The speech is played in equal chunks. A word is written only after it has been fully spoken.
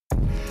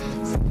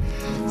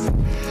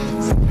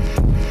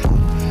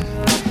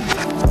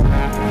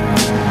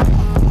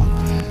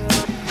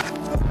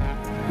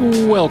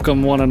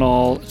Welcome, one and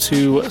all,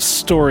 to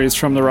Stories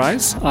from the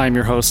Rise. I'm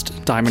your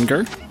host, Diamond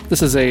Gur.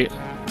 This is a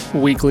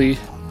weekly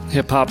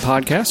hip-hop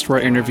podcast where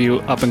I interview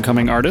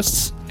up-and-coming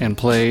artists and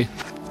play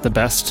the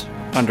best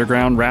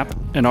underground rap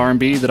and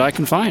R&B that I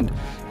can find.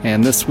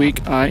 And this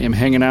week, I am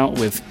hanging out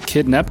with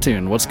Kid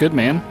Neptune. What's good,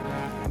 man?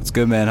 It's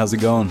good, man. How's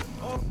it going?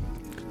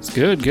 It's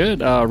good.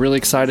 Really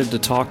excited to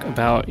talk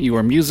about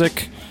your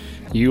music.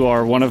 You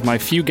are one of my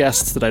few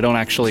guests that I don't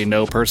actually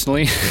know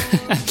personally.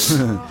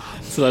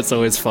 So that's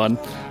always fun.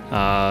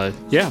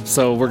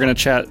 So we're going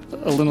to chat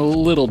a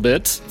little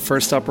bit.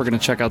 First up, we're going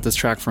to check out this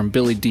track from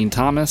Billy Dean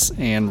Thomas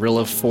and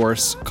Rilla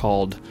Force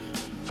called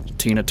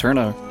Tina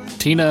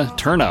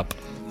Turnup.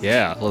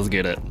 Yeah, let's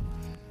get it.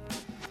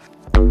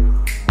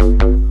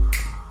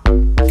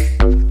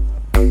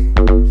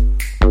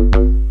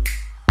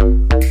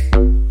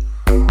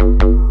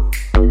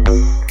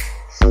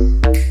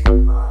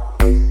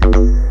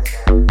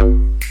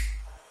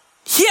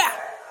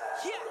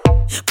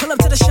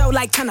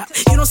 Like turn up.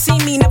 You don't see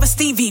me, never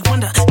Stevie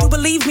Wonder. Do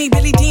believe me,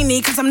 Billy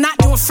Deanie, cause I'm not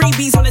doing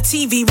freebies on the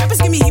TV.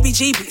 Rappers give me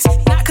heebie-jeebies.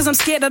 Not cause I'm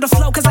scared of the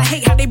flow, cause I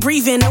hate how they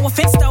breathe in. No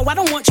offense though, I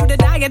don't want you to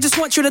die. I just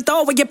want you to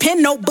throw away your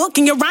pen, notebook,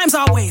 and your rhymes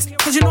always.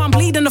 Cause you know I'm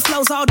bleeding the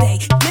flows all day.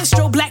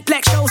 Minstrel, black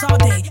shows all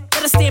day.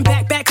 Better stand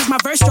back, cause my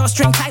verse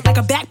drawstring tight like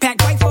a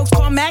backpack. White folks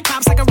call mad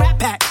cops like a rap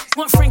pack.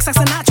 Want Frank like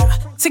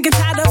Sinatra. Sick and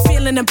tired of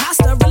feeling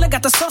imposter. Rilla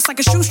got the sauce like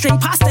a shoestring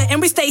pasta. And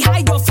we stay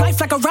high off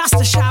life like a roster.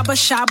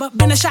 Shabba.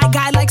 Been a shy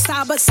guy like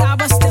Saba.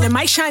 Still in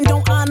my shine,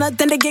 don't honor.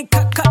 Then they get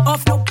cut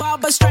off, no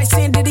barber.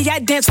 Streisand, Diddy, I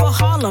dance for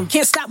Harlem.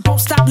 Can't stop, won't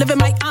stop, living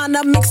my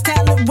honor. Mixed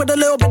talent with a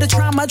little bit of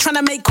trauma. Trying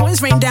to make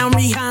coins rain down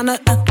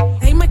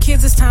Rihanna. Hey, my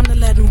kids, it's time to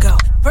let them go.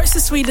 Verse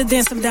is sweeter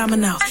than some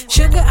domino.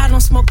 Sugar, I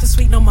don't smoke the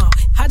sweet no more.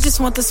 I just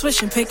want the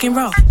swish and pick and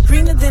roll.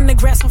 Greener than the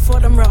grass on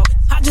Fordham Road.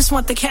 I just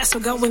want the castle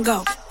go and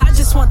go. I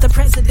just want the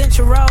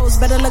presidential rose.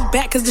 Better look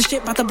back cause the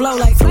shit about to blow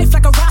like life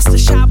like a roster.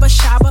 Shabba.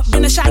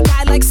 Been a shy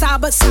guy like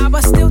Saba.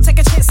 Still take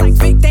a chance like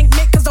Vic. Thank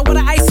Nick cause the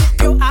water ice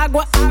it. Yo,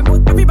 agua.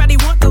 Everybody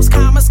want those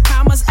commas.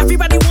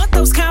 Everybody want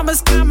those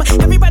commas.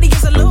 Everybody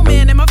is a little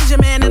man and my vision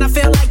man. And I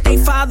feel like they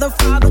father.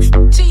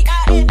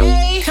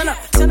 G-I-N-A. Turn up.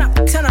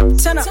 G-I-N-A.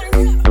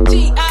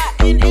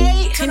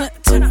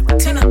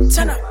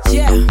 Turn up.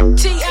 Yeah.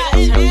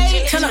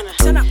 G-I-N-A. Turn up.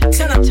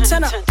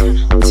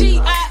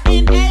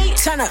 G-I-N-A.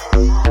 Turn up.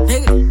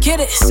 Nigga, get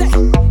it, say.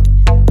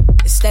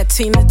 It's that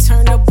Tina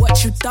Turner,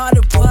 what you thought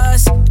it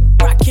was.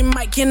 Rockin'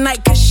 Mike and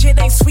Ike, cause shit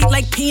ain't sweet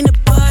like peanut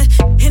butter.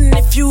 And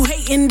if you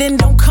hatin', then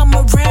don't come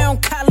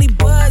around. Collie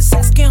Buzz,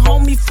 asking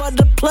homie for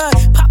the plug.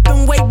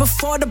 Poppin' way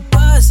before the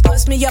buzz.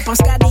 Buzz me up, I'm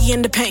Scotty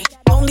in the paint.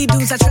 Only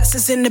dudes I trust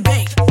is in the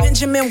bank.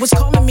 Benjamin was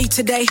calling me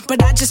today,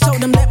 but I just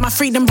told him let my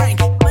freedom ring.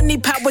 Money,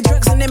 power,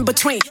 drugs, and in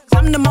between.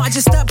 I'm the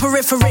margin, the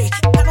periphery.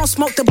 I don't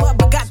smoke the bud,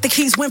 but got the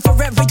keys. Win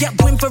forever, yep,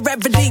 win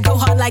forever. D go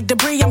hard like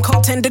debris. I'm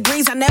cold 10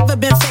 degrees. I never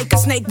been fake, a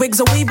snake, wigs,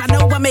 or weave. I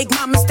know I make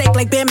my mistake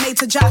like Ben made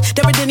to Josh.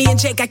 Derek, Denny, and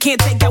Jake. I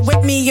can't take that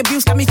with me.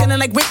 Abuse got me feeling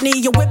like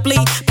Whitney or Whipley.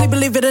 Please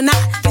believe it or not,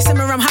 they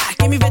simmer, I'm hot.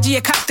 Give me veggie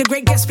a cock, the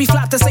great Gatsby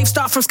flop. The safe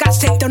start from Scotch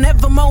tape. Don't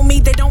ever mow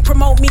me, they don't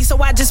promote me. So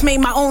I just made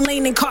my own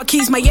lane and car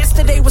keys. My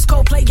yesterday was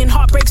Coldplay and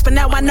heartbreaks, but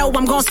now I know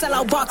I'm gon' sell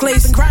out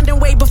Barclays. Been grinding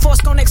way before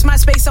StoneX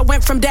MySpace. I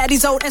went from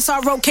daddy's old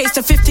SRO case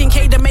to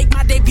 15K to make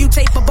my debut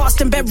tape. A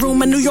Boston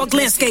bedroom, a New York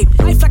landscape.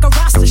 Life like a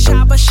roster,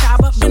 shabba.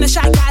 Been a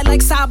shy guy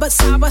like Saba.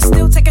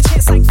 Still take a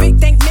chance like Vic.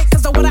 Thank Nick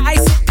cause the water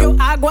ice it. Pure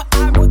agua.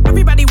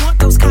 Everybody want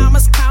those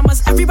commas.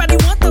 Everybody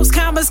want those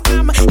commas.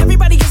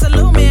 Everybody is a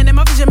little man and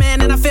my vision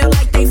man. And I feel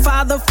like they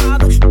father.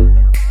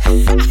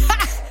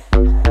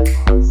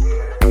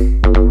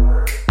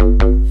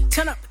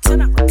 Turn up.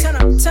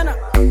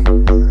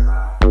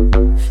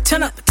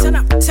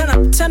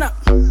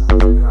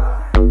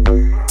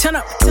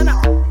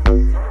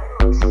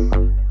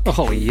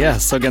 Oh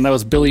yes, so again, that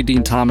was Billy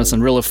Dean Thomas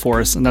and Rilla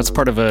Force, and that's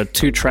part of a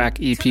 2-track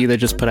EP they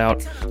just put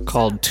out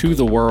called To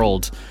The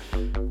World.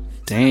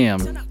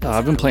 Damn,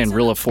 I've been playing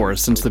Rilla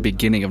Force since the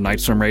beginning of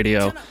Nightstorm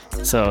Radio,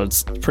 so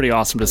it's pretty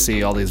awesome to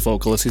see all these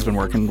vocalists he's been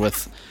working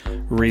with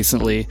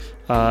recently.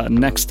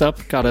 Next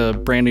up, got a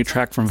brand new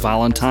track from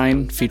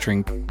Valentine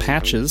featuring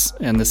Patches,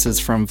 and this is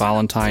from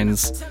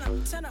Valentine's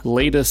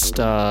latest,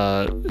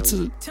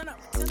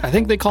 I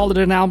think they called it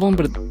an album,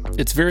 but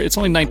it's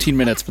only 19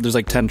 minutes, but there's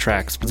like 10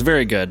 tracks. But it's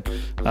very good.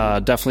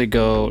 Definitely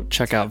go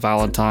check out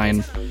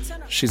Valentine.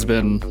 She's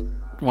been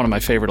one of my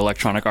favorite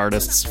electronic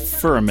artists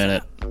for a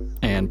minute,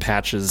 and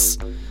Patches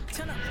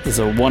is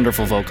a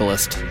wonderful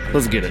vocalist.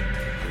 Let's get it.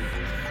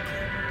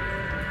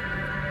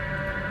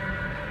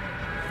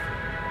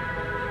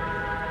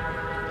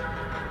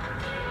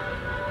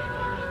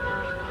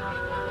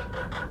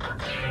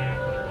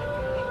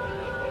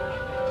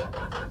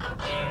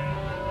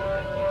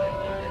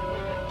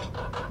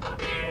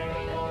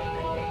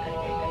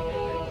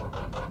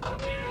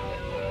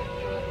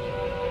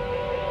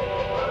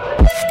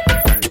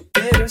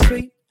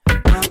 Bittersweet,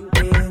 I'm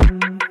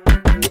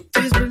in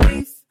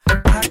disbelief.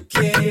 I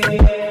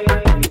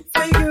can't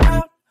figure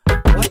out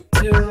what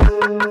to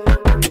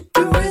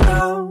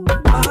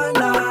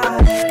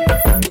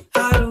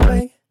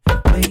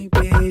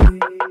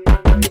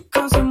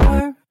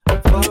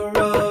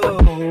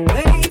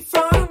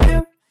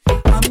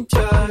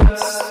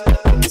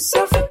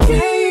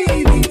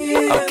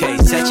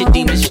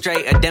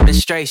straight, a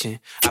demonstration.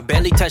 I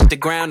barely touch the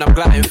ground, I'm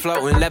gliding,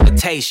 floating,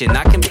 levitation.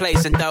 Not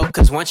complacent though,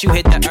 cause once you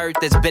hit the earth,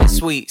 it's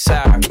bittersweet.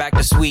 Sour, back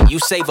to sweet. You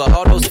savor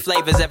all those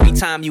flavors every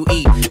time you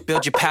eat.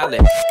 Build your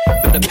palate,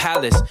 build a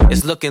palace,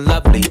 it's looking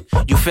lovely.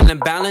 You feeling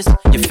balanced?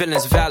 Your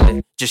feelings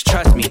valid. Just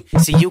trust me.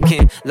 See, you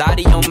can lie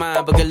to your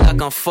mind, but good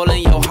luck on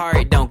fooling your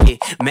heart. Don't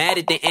get mad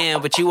at the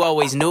end, but you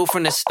always knew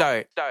from the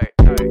start.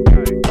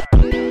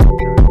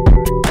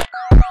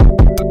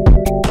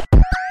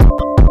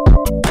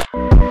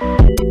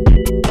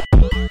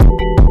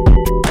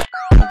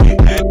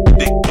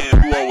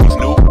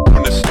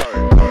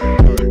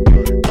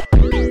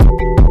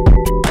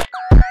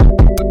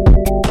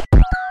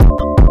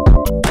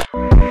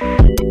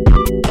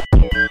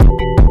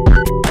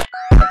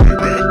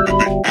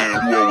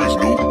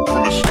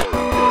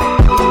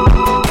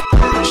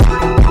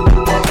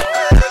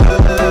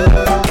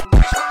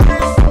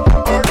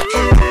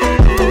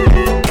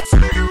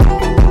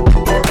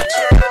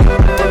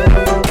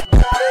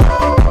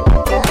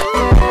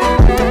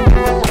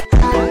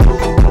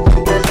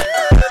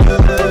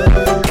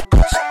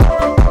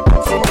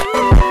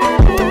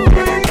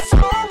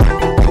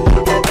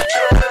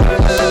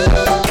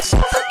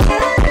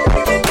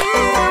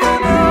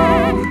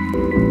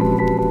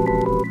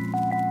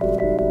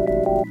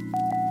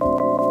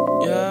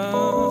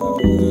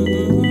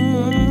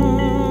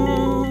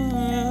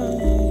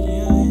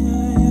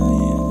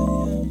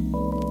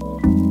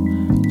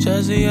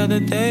 Just the other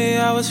day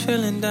I was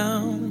feeling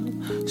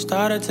down.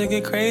 Started to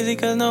get crazy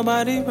cause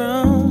nobody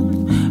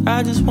around.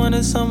 I just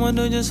wanted someone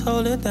to just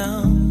hold it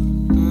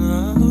down.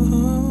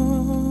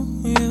 Oh,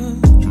 yeah.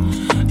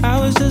 I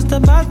was just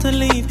about to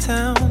leave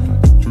town.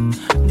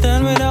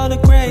 Done with all the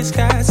gray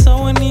skies,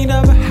 so in need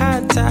of a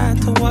hot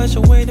tide to wash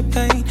away the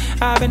pain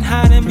I've been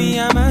hiding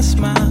behind my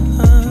smile.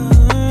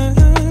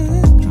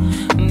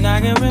 And I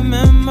can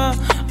remember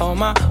all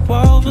my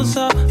walls was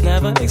up.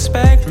 Never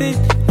expected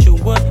you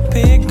would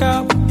pick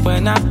up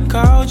when I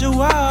called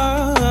you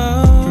up.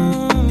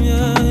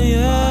 Yeah,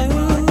 yeah.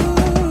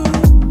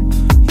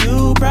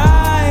 You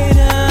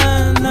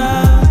brighten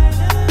up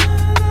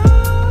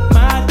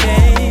my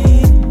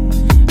day.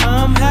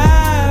 I'm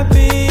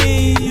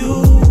happy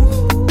you,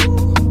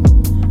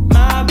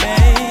 my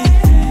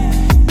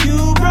babe.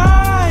 You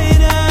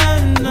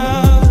brighten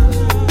up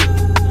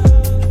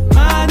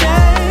my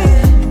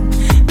day.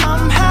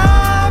 I'm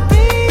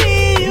happy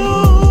you,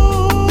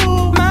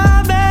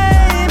 my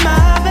babe, my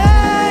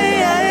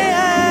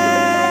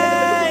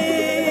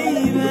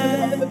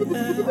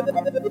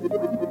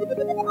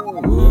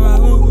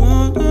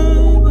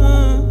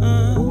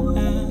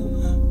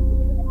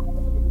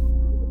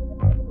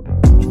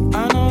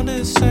I know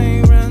this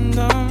ain't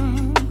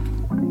random,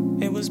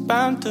 it was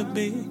bound to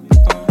be.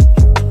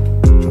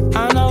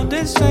 I know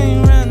this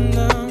ain't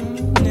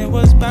random, it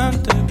was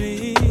bound to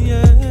be.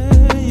 Yeah,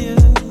 yeah.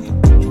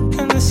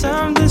 And there's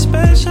something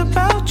special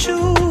about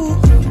you.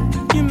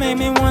 You made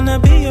me wanna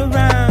be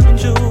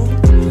around you.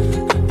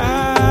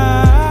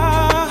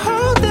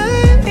 All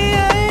day,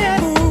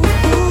 yeah. Ooh,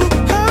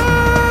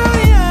 oh,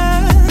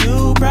 yeah.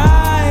 You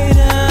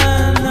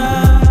brighten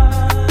up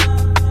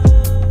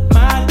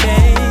my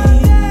day.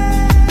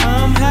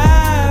 I'm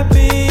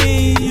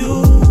happy you,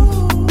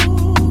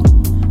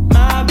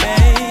 my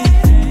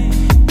babe.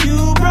 You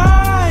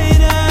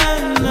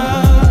brighten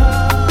up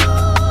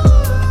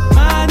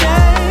my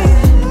day.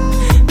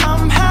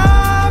 I'm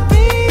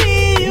happy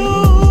you,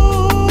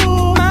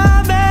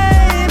 my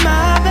babe,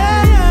 my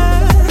babe.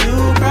 You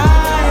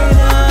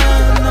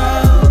brighten up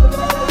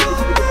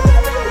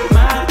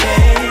my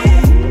day.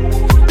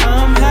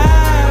 I'm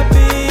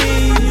happy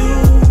you,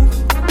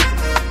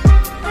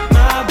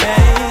 my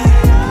babe.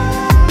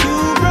 You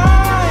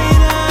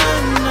brighten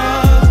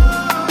up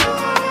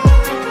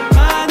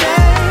my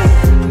day.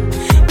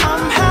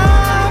 I'm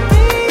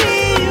happy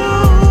you,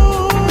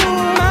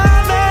 my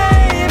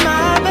babe, my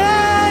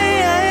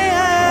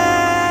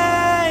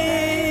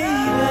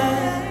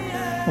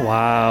babe.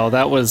 Wow,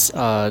 that was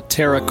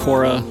Tara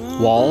Cora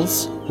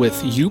Walls with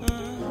Yoop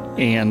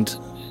and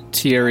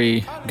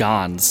Thierry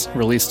Gons,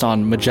 released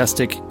on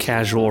Majestic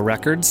Casual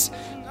Records.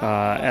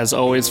 As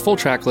always, full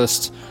track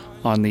list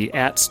on the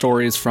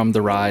 @Stories from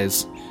the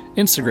Rise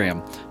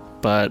Instagram.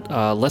 But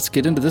let's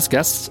get into this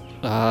guest,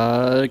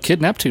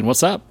 Kid Neptune.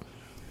 What's up?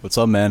 What's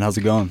up, man? How's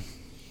it going?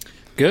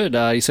 Good.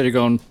 You said you're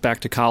going back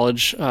to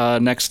college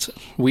next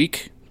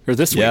week, or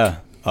this week? Yeah,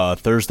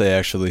 Thursday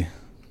actually.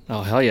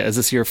 Oh, hell yeah. Is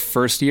this your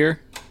first year?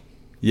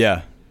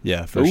 Yeah,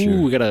 for Ooh,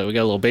 sure. we got a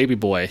little baby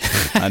boy.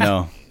 I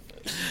know.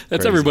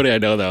 That's Crazy. everybody I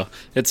know, though.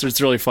 It's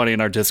really funny in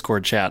our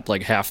Discord chat.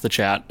 Like half the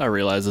chat, I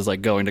realize, is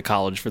like going to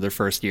college for their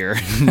first year.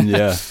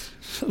 Yeah.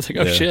 I was like,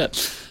 oh Yeah.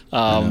 shit.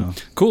 know.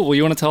 Cool. Well,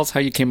 you want to tell us how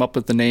you came up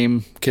with the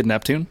name Kid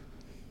Neptune?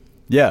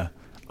 Yeah.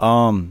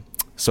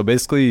 So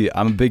basically,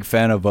 I'm a big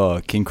fan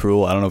of King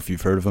Cruel. I don't know if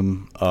you've heard of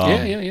him.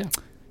 Yeah.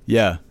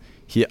 Yeah.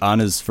 He on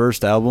his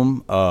first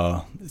album,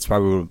 it's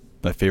probably one of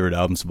my favorite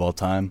albums of all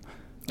time.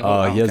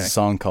 wow, He has okay. a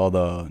song called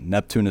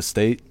Neptune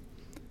Estate.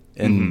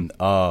 And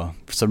for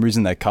some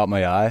reason that caught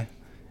my eye.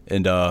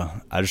 And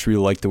I just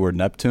really like the word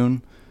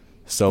Neptune.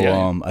 So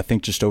Yeah. I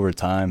think just over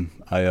time,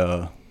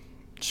 I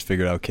just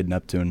figured out Kid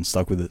Neptune and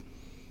stuck with it.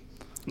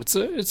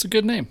 It's a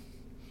good name.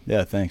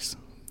 Yeah, thanks.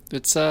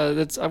 I've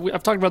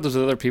talked about this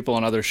with other people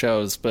on other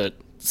shows, but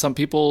some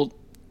people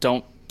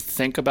don't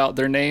think about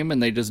their name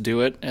and they just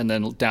do it, and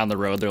then down the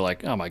road they're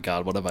like, oh my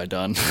god, what have I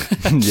done?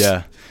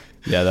 Yeah,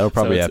 that'll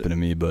probably it's- happen to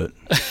me, but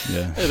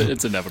yeah,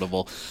 It's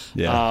inevitable.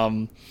 yeah.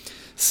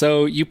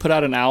 So you put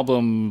out an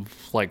album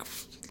like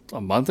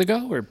a month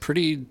ago or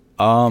pretty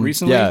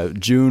recently? Yeah,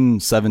 June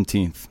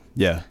 17th.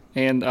 Yeah.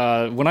 And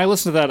when I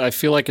listen to that, I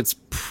feel like it's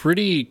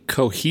pretty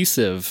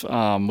cohesive,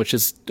 which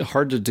is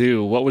hard to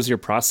do. What was your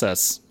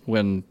process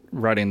when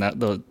writing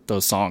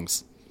those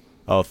songs?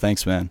 Oh,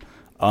 thanks, man.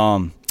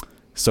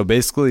 So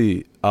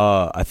basically,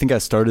 I think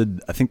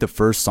the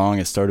first song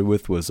I started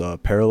with was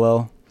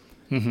Parallel.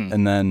 Mm-hmm.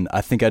 And then I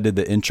think I did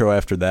the intro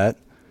after that.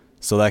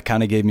 So that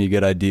kind of gave me a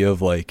good idea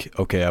of like,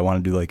 okay, I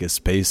want to do like a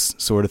space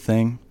sort of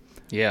thing.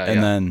 Yeah.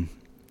 And then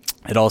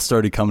it all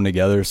started coming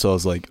together. So I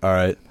was like, all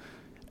right.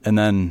 And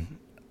then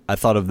I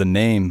thought of the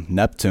name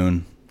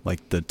Neptune,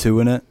 like the 2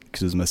 in it,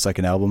 because it was my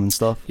second album and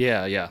stuff.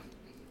 Yeah.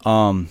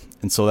 And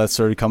so that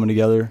started coming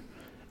together.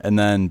 And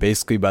then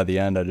basically by the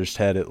end, I just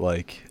had it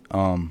like,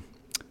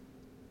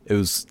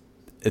 it's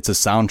a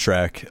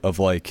soundtrack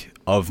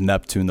of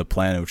Neptune, the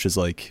planet, which is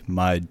like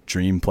my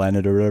dream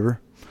planet or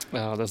whatever.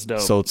 Oh, that's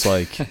dope. So it's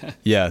like,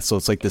 so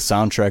it's like the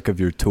soundtrack of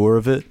your tour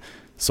of it.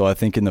 So I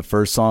think in the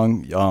first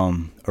song,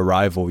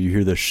 Arrival, you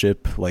hear the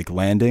ship like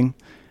landing.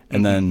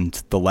 And then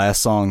the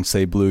last song,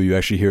 Say Blue, you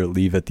actually hear it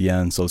leave at the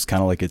end. So it's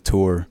kind of like a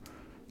tour,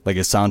 like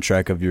a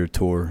soundtrack of your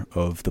tour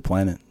of the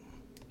planet.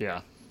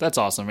 Yeah, that's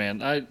awesome,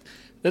 man. I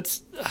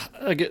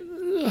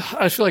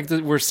feel like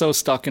we're so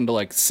stuck into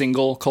like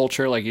single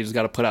culture. Like you just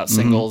got to put out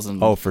singles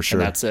and Oh, for sure.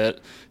 and that's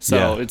it.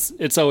 So Yeah.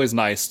 it's always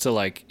nice to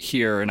like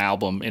hear an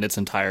album in its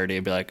entirety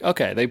and be like,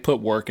 okay, they put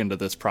work into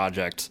this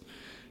project.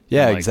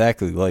 Yeah, Like,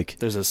 exactly. Like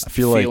There's this I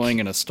feel like, feeling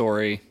and a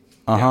story.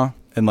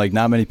 And like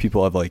not many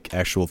people have like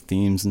actual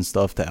themes and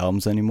stuff to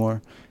albums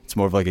anymore. It's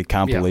more of like a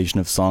compilation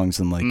of songs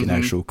and like an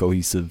actual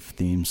cohesive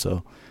theme.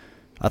 So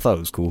I thought it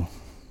was cool.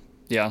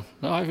 Yeah,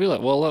 no, I feel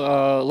it.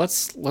 Well,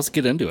 let's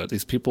get into it.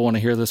 These people want to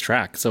hear this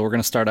track, so we're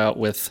gonna start out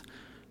with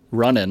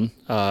 "Runnin'."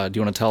 Do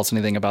you want to tell us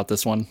anything about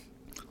this one?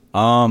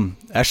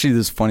 Actually,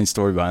 there's a funny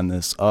story behind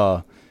this.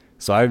 So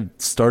I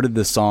started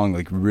this song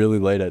like really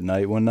late at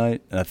night one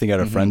night, and I think I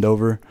had a friend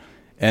over,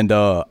 and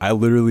I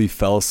literally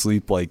fell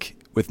asleep like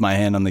with my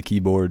hand on the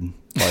keyboard,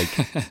 like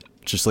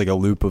just like a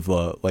loop of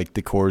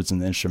the chords and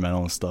the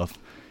instrumental and stuff.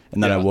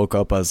 And then I woke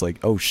up, I was like,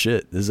 oh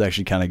shit, this is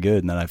actually kind of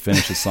good. And then I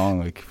finished the song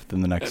like within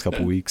the next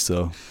couple weeks.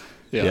 So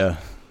yeah.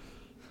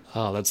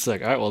 Oh, that's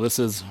sick. All right, well, this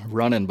is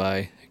 "Runnin'"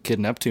 by Kid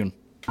Neptune.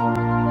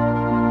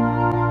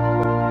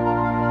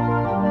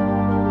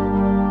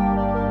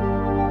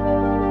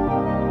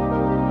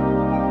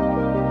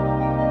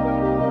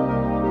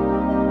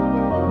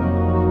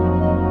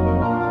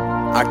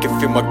 I can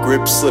feel my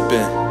grip slipping,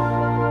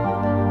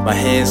 my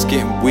hands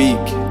getting weak.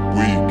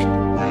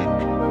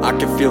 I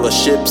can feel a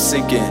ship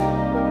sinking,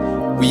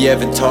 we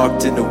haven't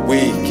talked in a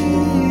week.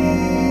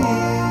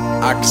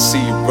 I can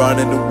see you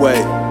running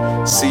away,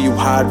 see you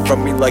hide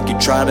from me like you're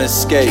trying to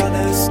escape.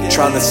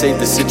 Trying to save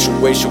the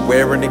situation,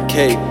 wearing a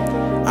cape.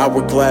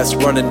 Hourglass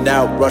running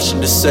out,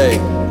 rushing to say,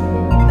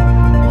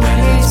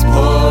 Rain's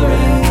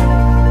pouring,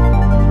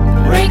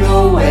 break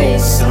away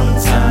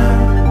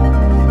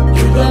sometime.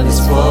 Your love is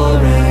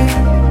pouring,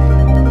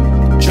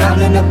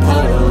 drowning a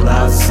puddle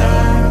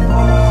outside.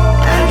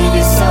 I need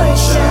your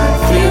sunshine,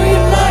 feel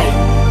your light,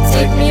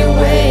 take me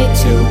away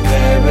to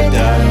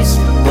paradise.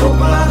 Broke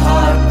my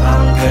heart,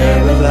 I'm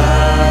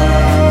paralyzed.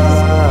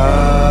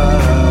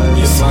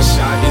 Your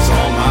sunshine is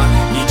all mine.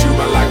 Need you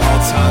by like all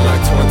time,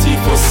 like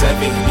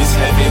 24/7. It's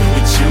heaven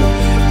with you.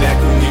 Back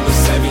when we were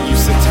 7,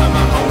 used to tie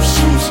my own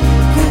shoes.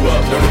 Grew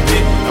up, learned a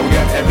bit, now we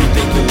got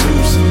everything to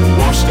lose.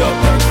 Washed up,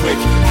 learned quick,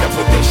 now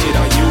put that shit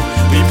on you.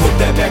 But you put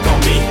that back on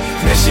me,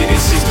 that shit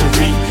is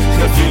history.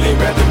 The feeling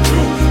rather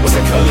blue, what's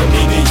that color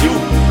mean to you?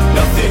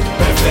 Nothing,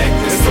 matter of fact,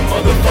 it's the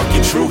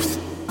motherfucking truth.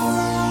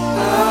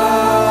 I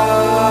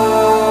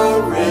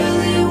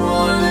really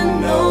wanna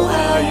know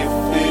how you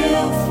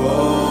feel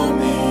for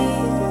me.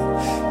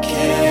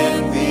 Can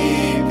we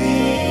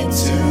be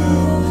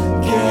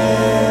together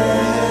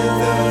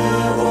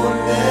or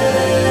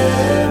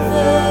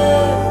never?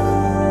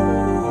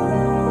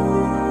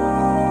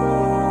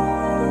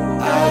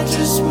 I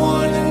just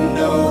wanna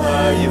know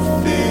how you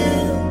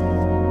feel.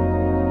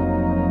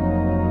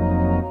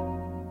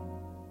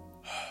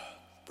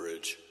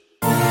 Bridge.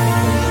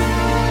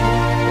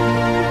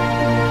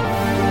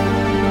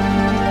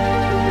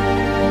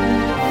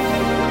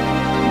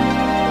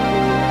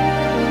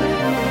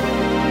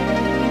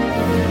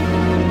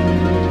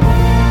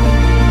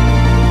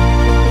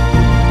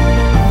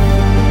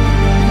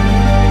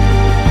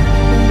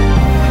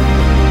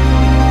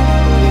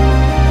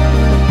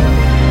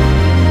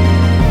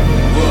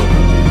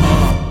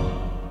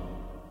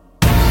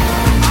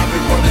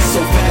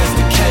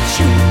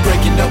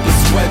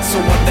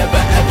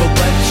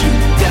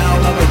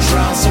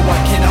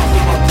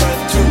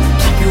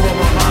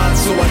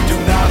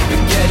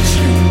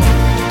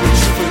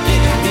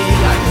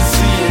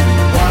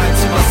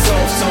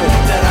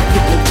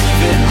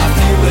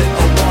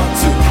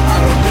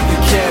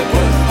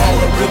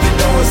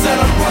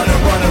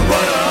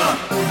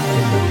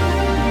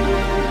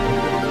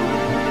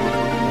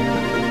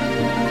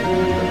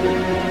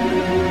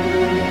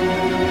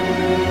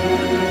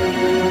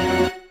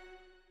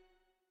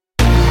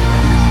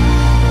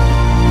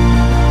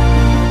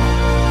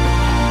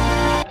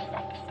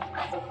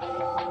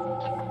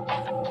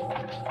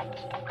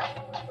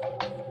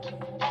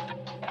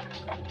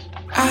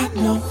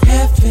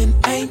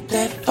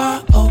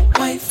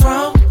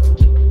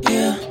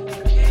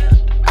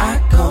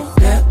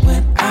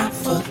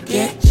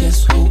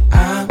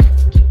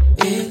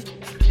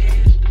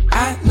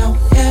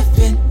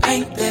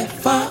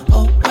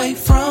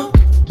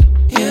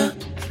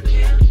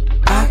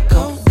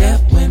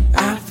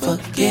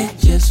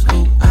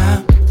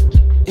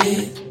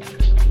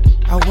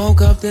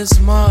 woke up this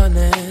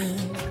morning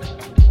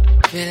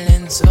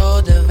feeling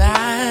so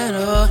divine.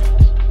 Oh,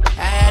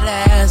 I had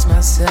to ask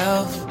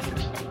myself,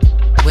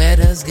 where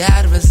does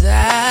God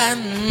reside?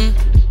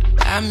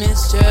 I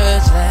missed church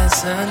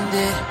last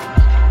Sunday.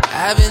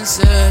 I've been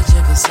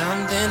searching for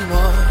something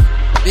more.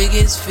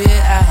 Biggest fear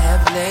I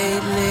have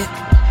lately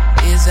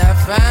is I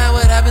find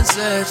what I've been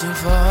searching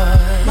for.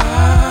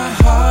 My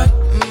heart,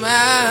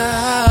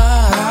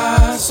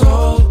 my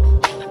soul,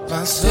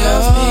 my soul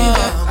tells me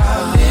that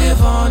I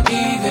live on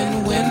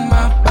even when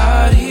my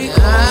body goes.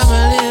 I'ma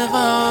live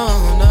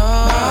on, no.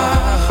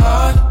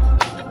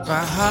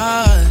 My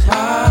heart,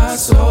 my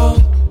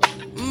soul,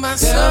 my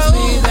soul tells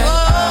me that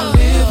I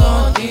live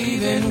on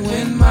even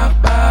when my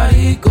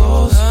body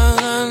goes.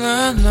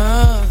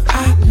 No.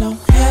 I know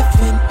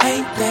heaven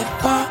ain't that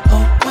far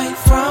away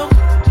from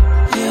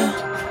here.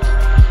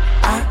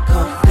 I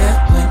go there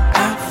when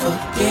I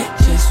forget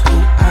just who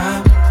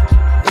I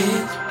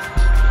is.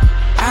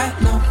 I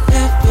know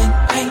heaven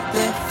ain't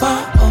that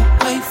far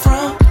away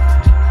from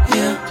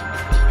here.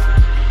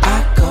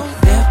 I go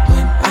there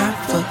when I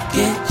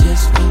forget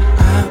just who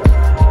I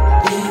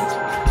is.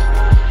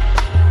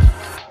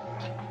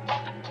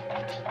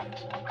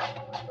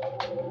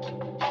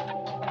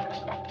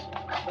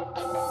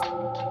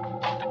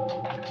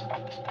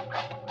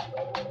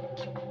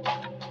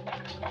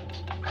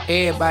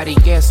 Everybody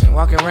guessing,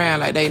 walking around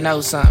like they know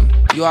something.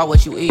 You are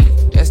what you eat,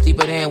 that's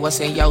deeper than what's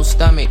in your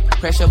stomach.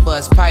 Pressure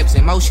bust pipes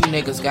and most you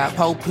niggas got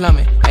pole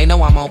plumbing. They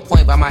know I'm on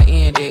point by my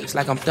index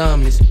like I'm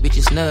thumbless. Bitch,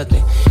 it's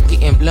nothing,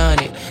 getting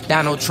blunted.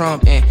 Donald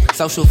Trump and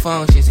social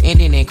functions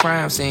ending in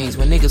crime scenes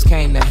when niggas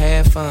came to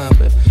have fun.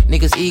 But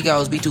niggas'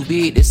 egos be too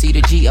big to see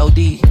the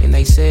G.O.D. in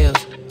they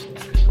cells.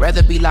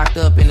 Rather be locked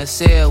up in a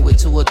cell with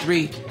 2 or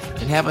 3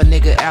 than have a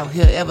nigga out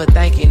here ever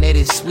thinking that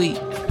it's sweet.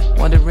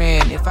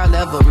 Wondering if I'll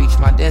ever reach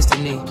my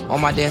destiny or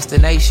my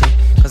destination.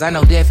 Cause I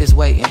know death is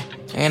waiting,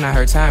 and I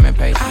heard time and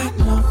patience. I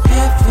know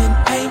heaven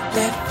ain't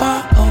that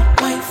far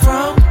away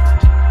from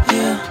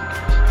here.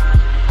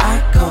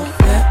 I go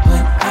there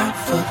when I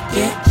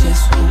forget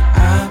just who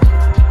I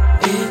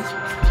is.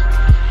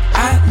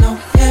 I know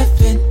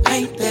heaven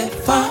ain't that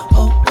far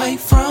away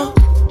from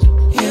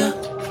here.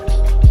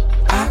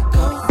 I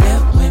go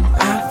there when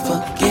I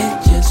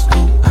forget just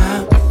who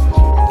I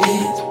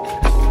is.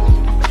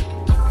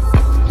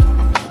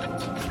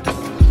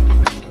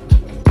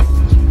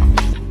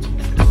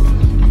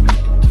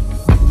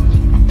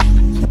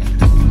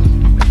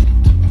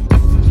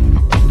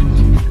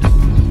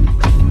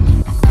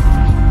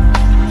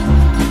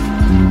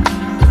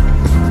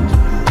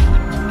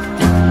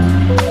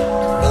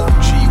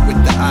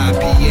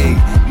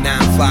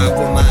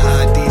 What my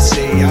ID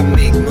say, I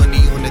make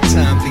money on a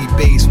timely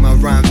base. My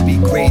rhymes be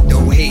great,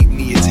 don't hate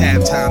me, it's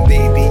halftime,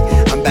 baby.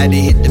 I'm about to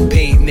hit the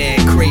paint, mad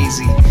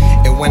crazy.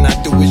 And when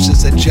I do, it's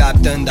just a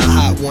job done, the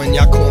hot one.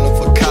 Y'all calling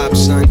for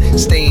cops, son,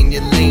 stay in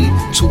your lane.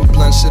 2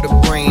 blunts to the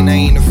brain, I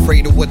ain't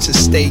afraid of what's at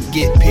stake.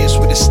 Get pierced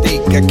with a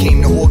stake, I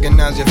came to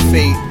organize your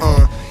fate,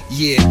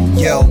 yeah,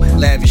 yo,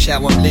 lavish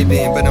how I'm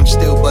living, but I'm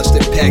still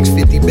busting packs,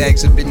 50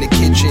 bags up in the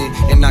kitchen.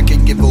 And I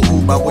can give a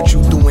hoot about what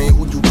you doing,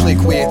 who you click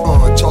with,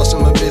 toss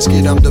him a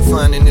biscuit, I'm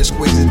defining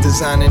exquisite,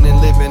 designing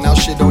and living. I'll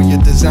shit on your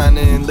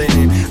designer and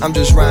linen. I'm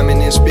just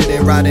rhyming and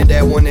spitting, riding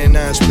that 1 and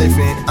 9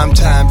 spliffing. I'm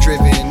time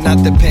driven,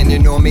 not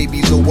depending on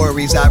maybes or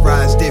worries, I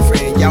rise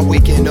different. Y'all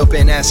waking up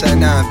and that's how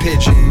I'm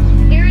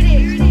pitching. Here it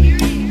is.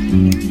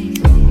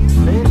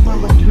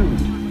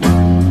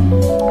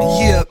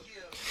 Yep.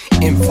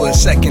 And for a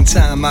second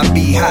time, I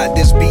be hot.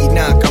 This beat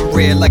knock, I'm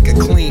red like a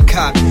clean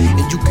cock.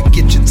 And you could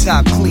get your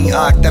top clean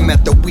ocked. I'm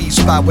at the weed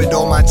spot with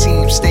all my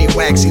team stay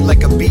waxy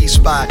like a bee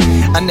spot.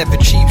 I never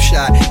cheap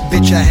shot,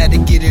 bitch, I had to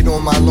get it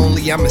on my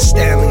lonely. I'm a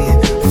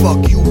stallion.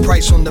 Fuck you,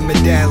 price on the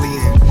medallion.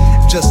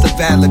 Just a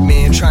valid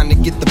man, trying to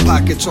get the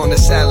pockets on a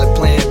salad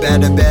plan.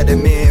 Batter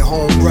man,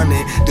 home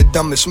running. The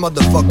dumbest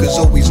motherfuckers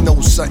always know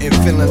something.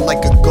 Feeling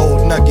like a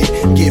gold nugget,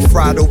 get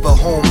fried over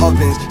home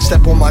ovens.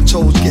 Step on my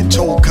toes, get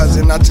told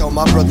cousin. I tell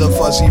my brother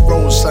Fuzzy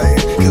Rose something.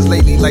 Cause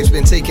lately life's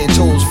been taking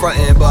tolls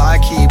frontin'. But I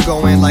keep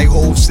going like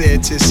Hov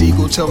said to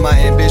sequel. Till my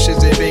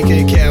ambitions and bank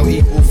account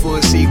equal for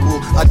a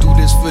sequel. I do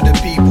this for the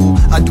people,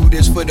 I do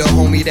this for the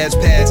homie that's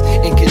passed.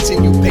 And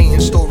continue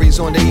painting stories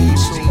on the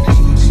easel.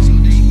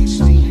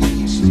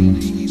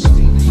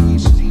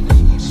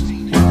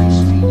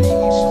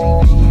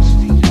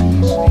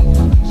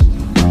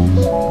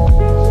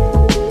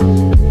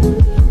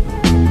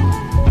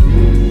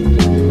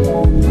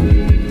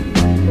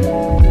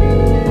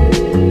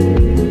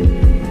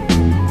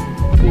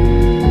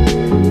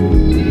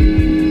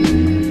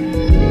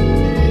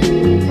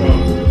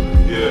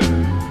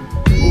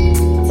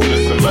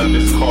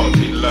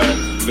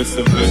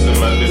 Listen,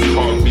 man, this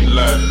can't be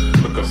live.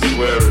 Look, I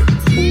swear it.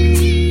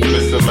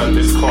 Listen, man,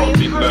 this can't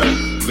be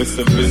live.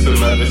 Listen,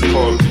 man, this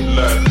can't be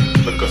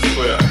live. Look, I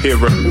swear I hear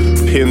a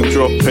pin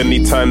drop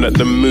anytime that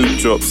the mood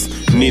drops.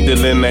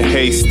 Needle in a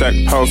haystack,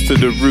 pounds to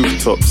the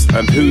rooftops.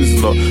 And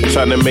who's not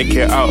trying to make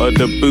it out of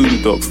the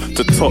boondocks?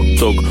 To top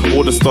dog,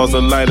 all the stars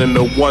align in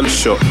a one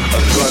shot, a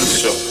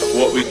gunshot.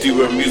 What we do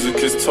when music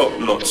is top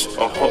notch,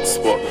 a hot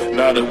spot.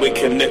 Now that we're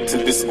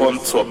connected, it's on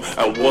top.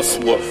 And what's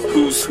what,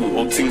 who's who,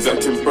 all things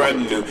acting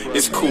brand new.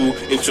 It's cool,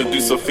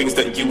 introduce some things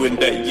that you and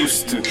that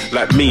used to.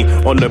 Like me,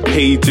 on the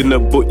page in a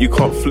book you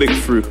can't flick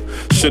through.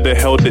 Should've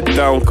held it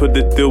down,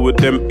 could've deal with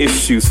them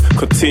issues.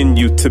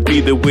 Continue to be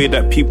the way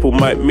that people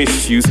might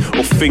misuse.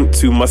 Or think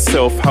to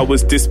myself, how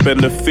is this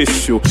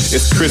beneficial?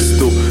 It's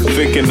crystal,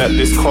 thinking that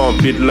this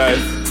can't be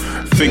life.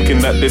 Thinking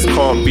that this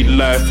can't be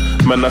life.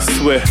 Man, I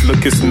swear,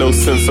 look, it's no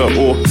sense at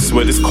all.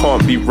 Swear this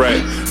can't be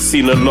right.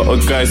 Seen a lot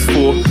of guys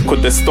fall,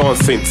 cause their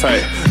stance ain't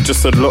tight.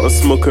 Just a lot of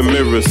smoke and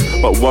mirrors,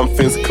 but one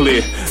thing's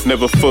clear.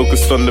 Never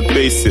focused on the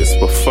basics,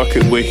 but fuck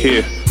it, we're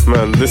here.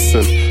 Man,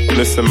 listen,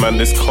 man,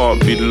 this can't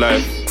be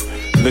life.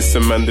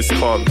 Listen, man, this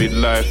can't be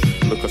life.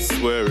 Look, I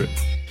swear it.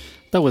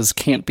 That was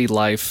Can't Be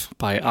Life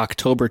by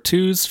October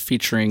 2s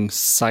featuring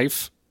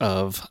Syph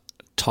of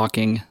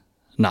Talking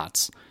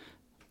Knots.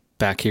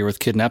 Back here with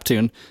Kid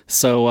Neptune.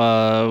 So,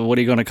 what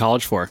are you going to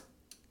college for?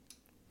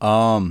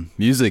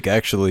 Music,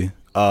 actually.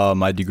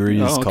 My degree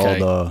is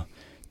called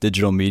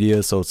digital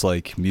media, so it's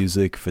like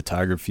music,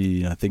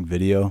 photography, and I think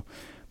video.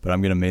 But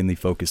I'm going to mainly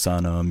focus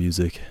on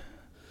music.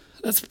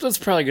 That's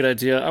probably a good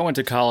idea. I went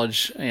to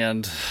college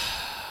and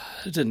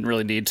didn't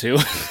really need to.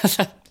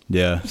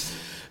 Yeah.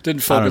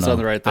 Didn't focus on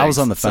the right things. I was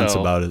on the fence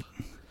about it.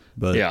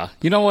 But yeah.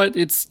 You know what?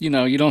 It's, you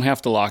don't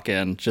have to lock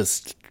in.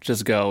 Just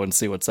go and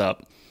see what's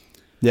up.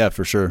 Yeah,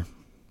 for sure.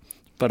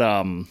 But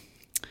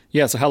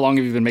yeah, so how long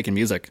have you been making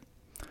music?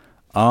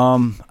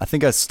 I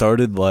think I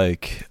started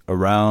like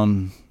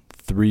around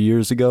 3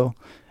 years ago,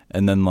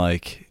 and then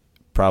like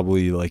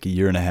probably like a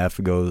year and a half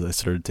ago I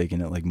started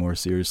taking it like more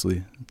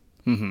seriously.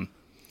 Mm-hmm.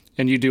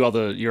 And you do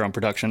all your own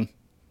production?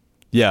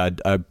 Yeah,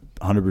 I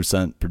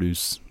 100%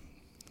 produce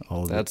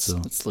all of it.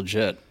 That's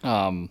legit.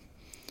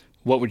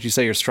 What would you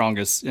say your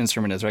strongest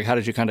instrument is? Like, how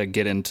did you kind of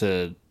get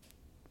into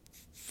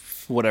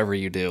whatever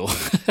you do,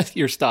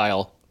 your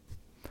style?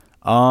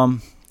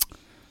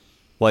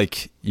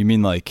 Like, you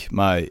mean like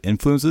my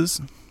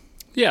influences?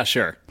 Yeah,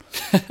 sure.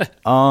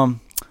 I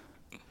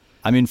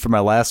mean, for my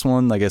last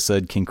one, like I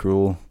said, King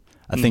Cruel,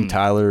 I think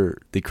Tyler,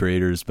 the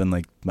creator, has been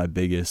like my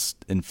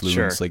biggest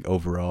influence, like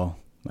overall,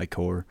 my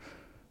core.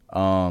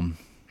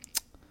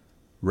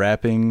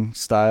 Rapping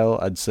style,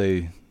 I'd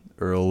say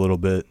Earl a little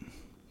bit.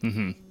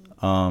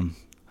 I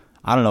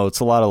don't know, it's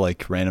a lot of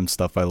like random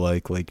stuff I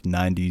like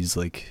 90s,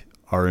 like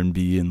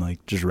R&B and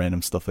like just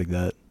random stuff like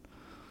that.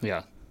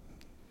 Yeah.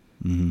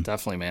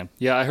 Definitely, man.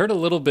 Yeah, I heard a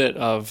little bit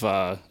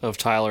of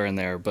Tyler in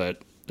there,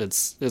 but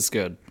it's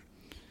good.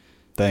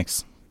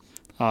 Thanks.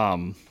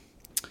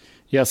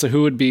 Yeah, so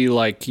who would be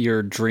like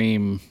your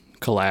dream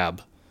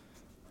collab?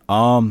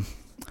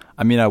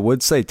 I mean, I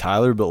would say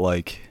Tyler, but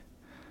like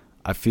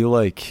I feel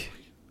like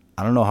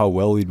I don't know how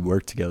well we'd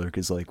work together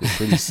because like we're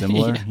pretty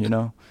similar, you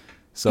know?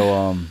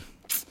 So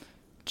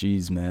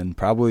geez, man,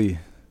 probably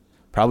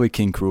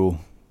King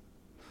Cruel.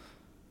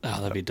 Oh,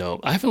 that'd be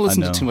dope. I haven't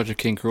listened to too much of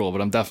King Cruel,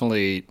 but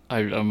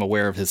I'm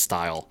aware of his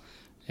style,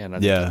 and I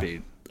think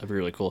that'd be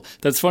really cool.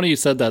 That's funny you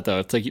said that though.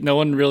 It's like no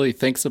one really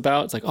thinks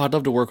about. It's like, oh, I'd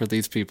love to work with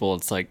these people.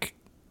 It's like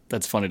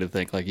that's funny to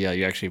think. Like, yeah,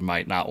 you actually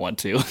might not want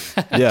to.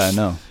 Yeah, I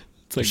know.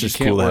 It's like it's you just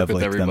can't cool to work have with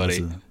like everybody.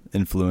 them as an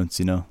influence,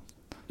 you know.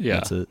 Yeah,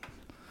 that's it.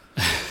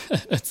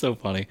 It's so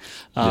funny.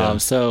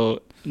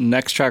 So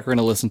next track we're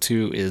gonna listen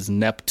to is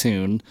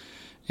Neptune,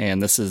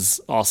 and this is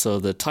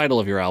also the title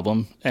of your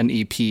album,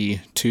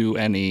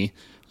 NEP2NE.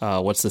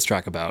 What's this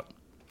track about?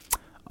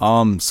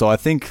 So I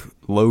think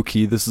low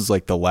key, this is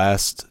like the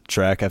last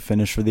track I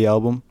finished for the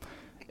album,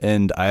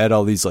 and I had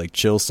all these like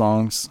chill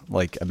songs.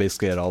 Like I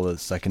basically had all the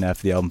second half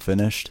of the album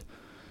finished,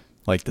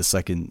 like the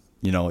second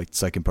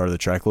part of the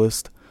track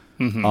list.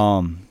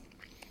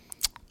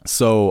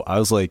 So I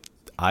was like,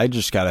 I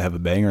just gotta have a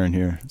banger in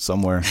here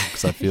somewhere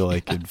because I feel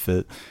like it'd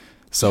fit.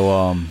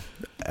 So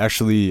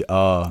actually,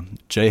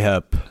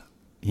 J-Hep,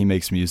 he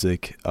makes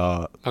music.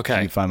 Okay, you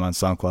can find him on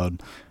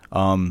SoundCloud.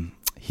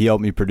 He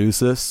helped me produce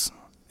this,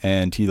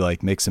 and he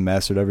like mixed and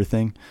mastered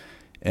everything,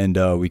 and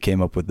we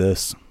came up with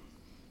this.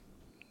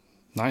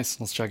 Nice.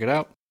 Let's check it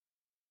out.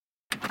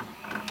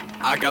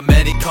 I got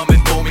many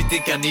coming for me,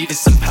 think I needed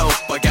some help.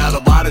 I got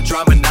a lot of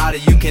drama now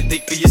that you can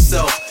think for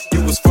yourself.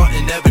 You was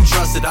frontin', never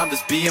trusted, I'm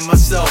just being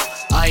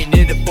myself. I ain't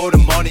in it for the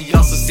money,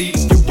 y'all succeed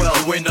if you well.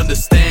 You ain't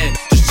understand,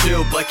 just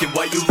chill, black and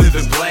white, you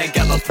living bland.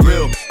 Got no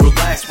thrill,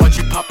 relax, watch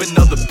you pop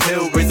another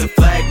pill. Raise a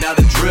flag, now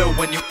the drill,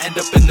 when you end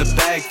up in the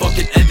bag.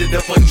 Fucking ended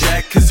up like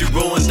Jack, cause you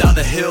rolling down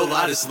the hill.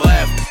 I just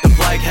laugh, the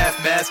flag half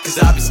mast, cause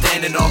I be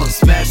standing on them.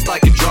 Smashed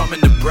like a drum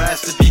in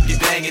Nebraska, beat be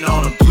banging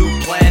on them. Blue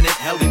planet,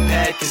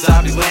 helipad, cause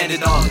I be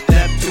landing on them.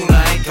 Neptune,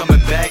 I ain't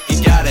coming back,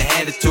 you gotta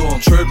hand it to him.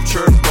 Chirp,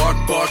 chirp, bark,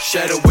 bark,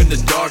 shadow in the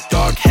dark,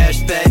 dark.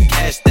 Hash that,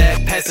 cash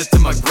that, pass it to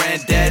my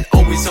granddad.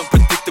 Always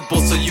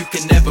unpredictable, so you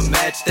can never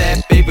match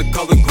that. Favorite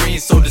color green,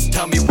 so just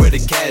tell me where the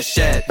cash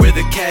at. Where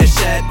the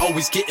cash at,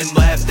 always getting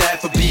laughed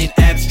at for being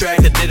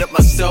abstract. I did it up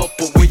myself,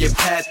 but where your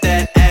path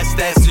at? Ask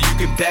that so you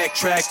can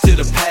backtrack to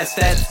the past.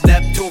 That's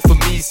Neptune for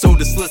me, so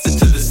just listen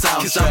to the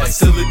soundtrack. Cause I'm a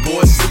silly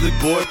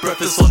boy,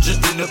 breakfast lunch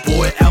and dinner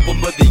boy.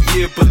 Album of the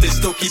year, but they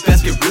still keep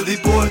asking, really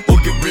boy?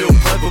 Looking real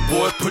clever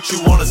boy, put you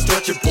on a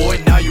stretcher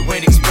boy. Now you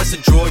ain't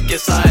expressing joy,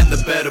 guess I am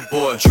the better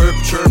boy. Chirp,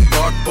 chirp,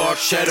 bark, bark,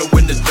 shadow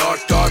in the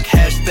dark, dark.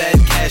 Hash that,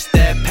 cash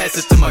that, pass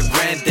it to my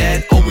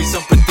granddad. Always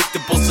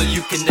unpredictable, so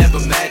you can never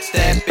match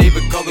that.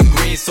 Favorite color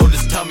green, so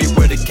just tell me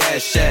where the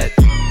cash at.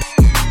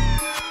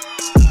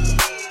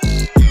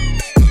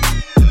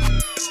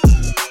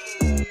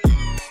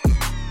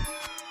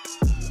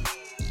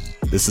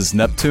 This is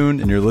Neptune,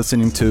 and you're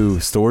listening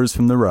to Stories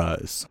from the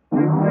Rise.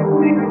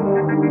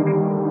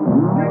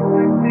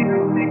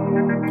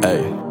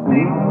 Hey.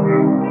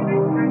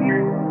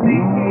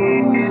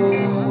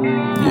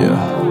 Yeah.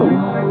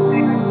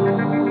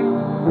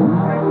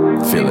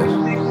 Feel it.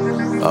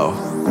 Oh.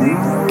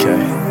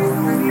 Okay.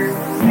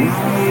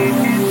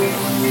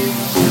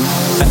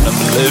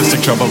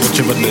 Animalistic, trouble with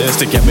you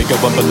ballistic. Yeah, we go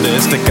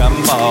ballistic, I'm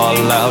all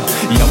out.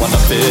 Y'all wanna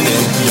fit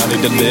in, y'all need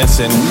to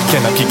listen.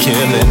 Can I keep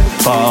killing,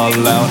 fall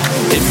out.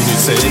 If you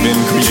need saving,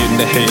 creating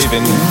a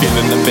haven.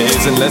 Feeling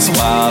amazing, let's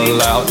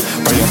wild out.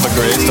 Praying for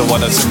grace, don't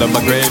wanna send up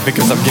my grave.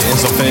 Because I'm getting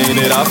so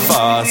faded, I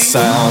fall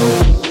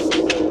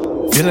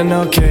sound. Feeling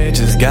okay,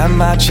 just got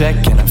my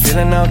check and I'm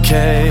feeling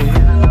okay.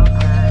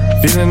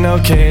 Feeling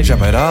okay,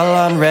 drop it all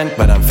on rent,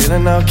 but I'm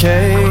feeling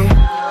okay.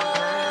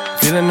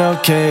 Feeling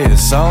okay,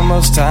 it's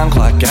almost time,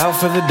 clock out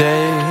for the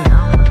day.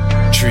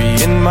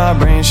 Tree in my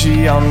brain,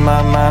 she on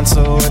my mind,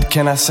 so what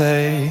can I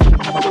say?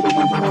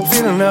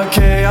 Feeling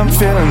okay, I'm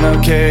feeling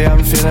okay,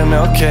 I'm feeling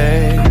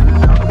okay.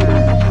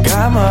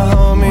 Got my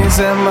homies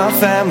and my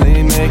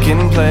family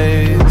making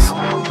plays.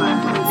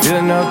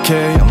 Feeling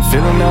okay, I'm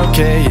feeling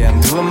okay, yeah,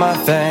 I'm doing my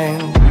thing.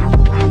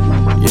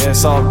 Yeah,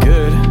 it's all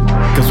good,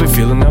 cause we're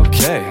feeling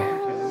okay.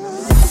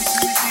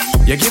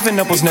 Yeah, giving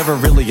up was never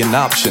really an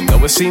option,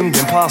 though it seemed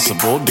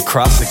impossible to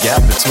cross the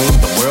gap between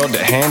the world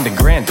at hand and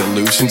grand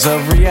illusions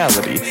of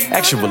reality.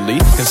 Actually,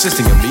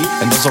 consisting of me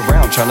and those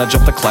around, trying to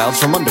jump the clouds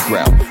from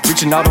underground,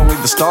 reaching not only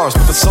the stars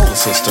but the solar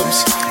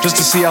systems, just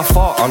to see how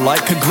far our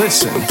light could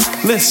glisten.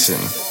 Listen.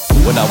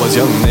 When I was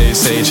young, they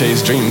say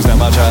chase dreams. Now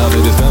my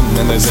childhood is done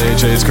and they say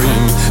chase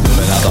cream.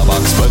 Living out the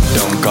box but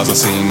don't cause a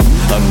scene.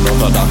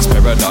 Unorthodox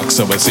paradox,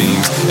 so it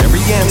seems.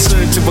 Every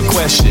answer to a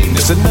question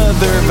is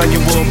another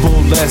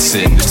valuable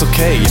lesson. It's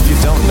okay if you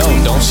don't know,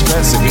 don't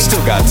stress it. We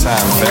still got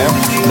time, fam,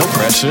 no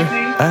pressure.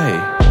 Hey,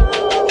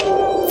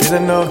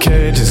 feeling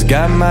okay, just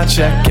got my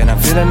check and I'm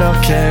feeling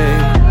okay.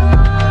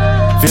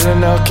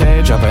 Feeling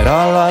okay, drop it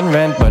all on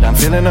rent, but I'm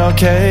feeling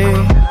okay.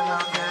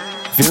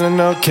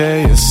 Feeling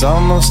okay, it's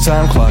almost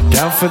time, clock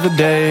out for the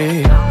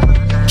day.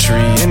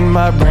 Tree in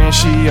my brain,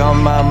 she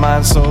on my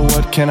mind, so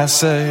what can I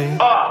say?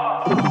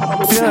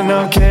 Feeling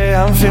okay,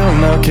 I'm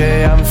feeling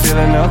okay, I'm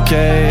feeling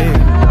okay.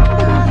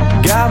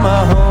 Got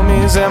my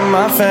homies and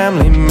my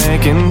family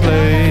making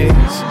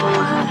plays.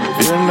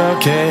 Feeling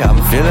okay, I'm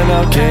feeling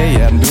okay,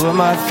 yeah, I'm doing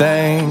my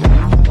thing.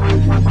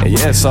 And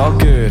yeah, it's all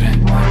good,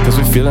 cause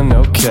we're feeling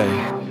okay.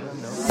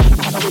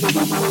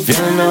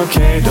 Feeling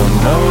okay,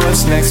 don't know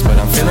what's next, but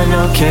I'm feeling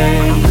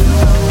okay.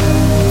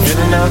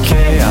 Feeling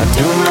okay, I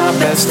do my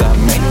best, I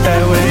make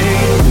that way.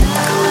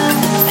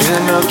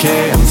 Feeling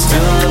okay, I'm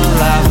still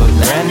alive, a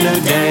brand new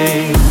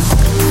day.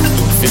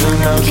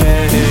 Feeling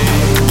okay,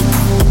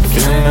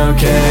 feeling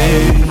okay.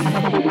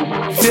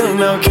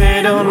 Feeling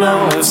okay, don't know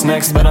what's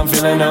next, but I'm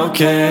feeling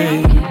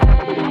okay.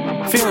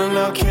 Feeling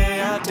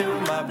okay, I do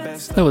my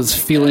best. That was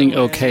Feeling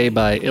Okay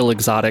by Ill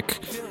Exotic,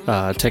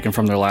 taken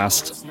from their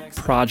last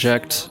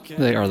project.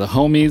 They are the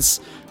Homies.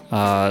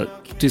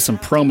 Do some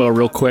promo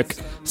real quick.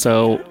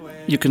 So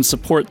you can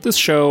support this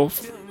show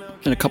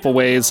in a couple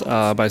ways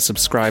by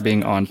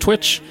subscribing on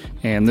Twitch,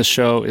 and this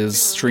show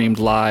is streamed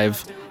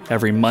live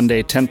every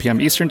Monday 10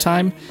 p.m. Eastern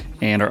Time,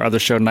 and our other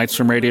show, Nights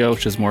from Radio,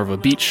 which is more of a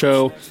beat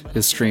show,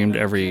 is streamed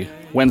every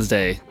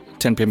Wednesday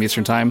 10 p.m.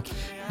 Eastern Time.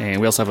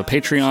 And we also have a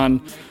Patreon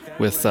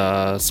with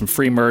some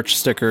free merch,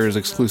 stickers,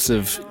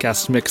 exclusive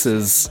guest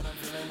mixes,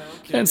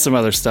 and some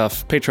other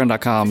stuff.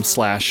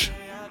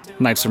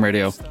 Patreon.com/Nights from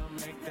Radio.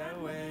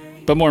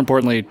 But more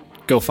importantly,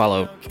 go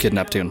follow Kid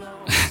Neptune.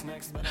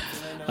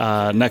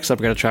 Next up,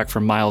 we got a track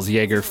from Miles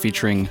Yeager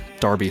featuring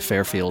Darby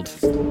Fairfield.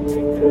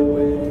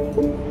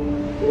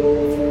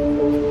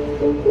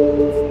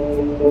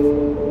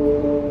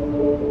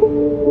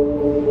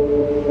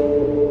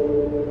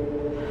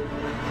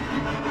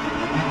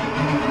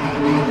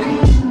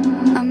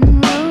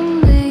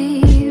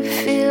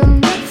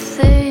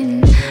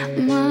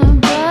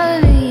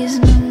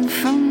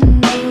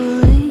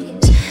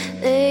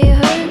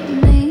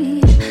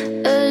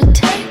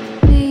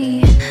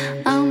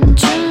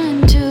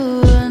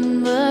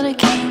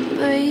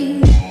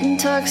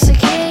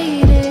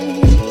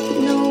 Intoxicated,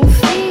 no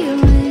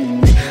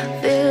feelings,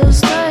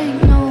 feels like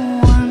no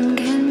one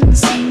can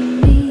see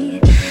me.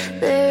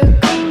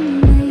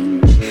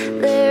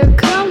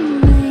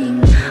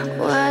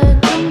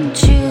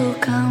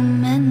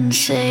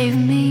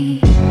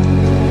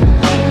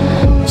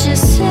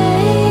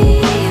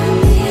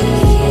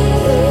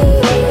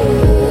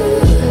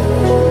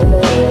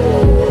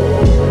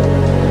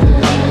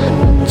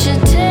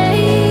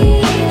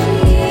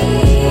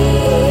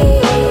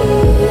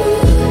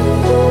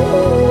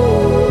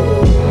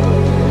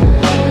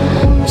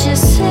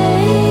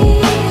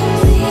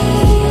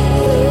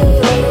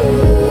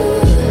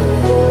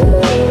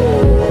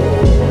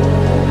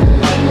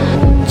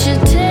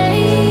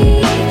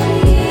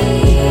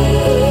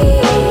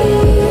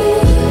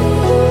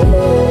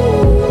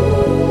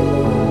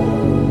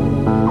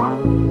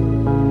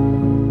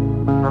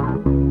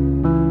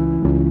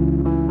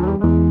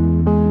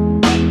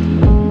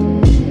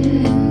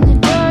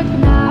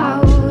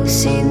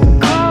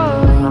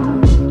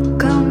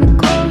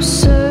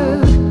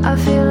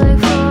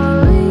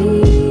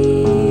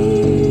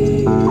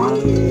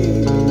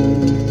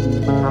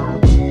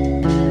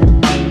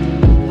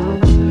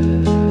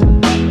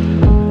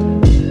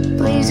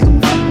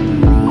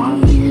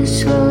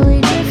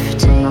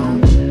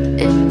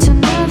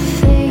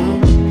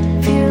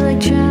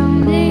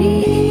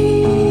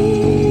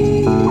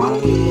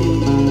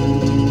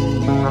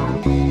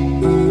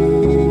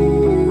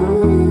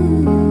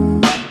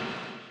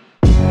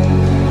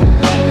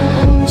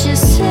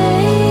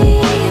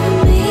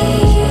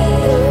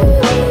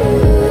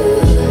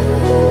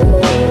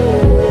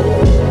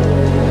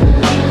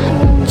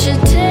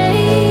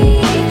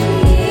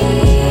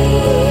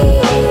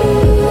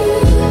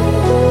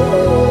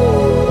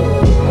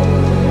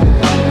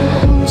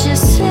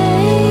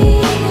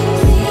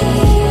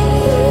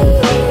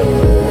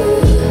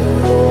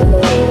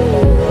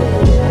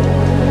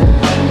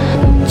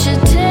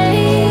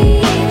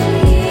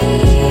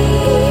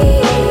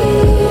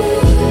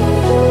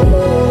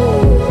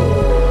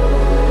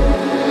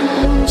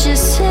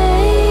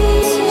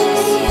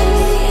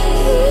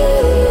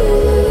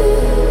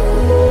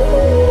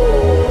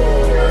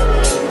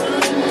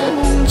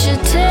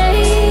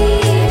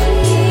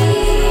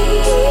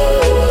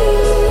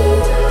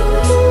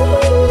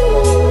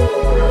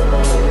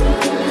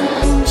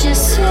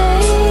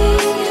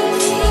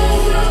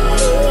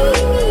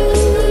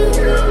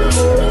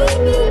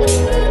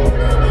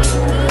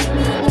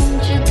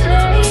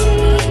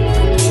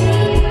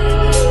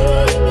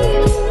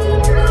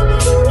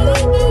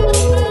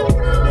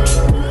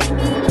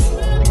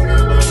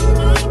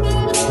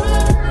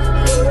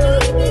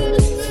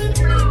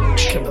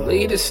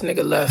 this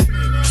nigga left me.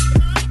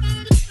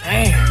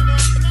 Damn.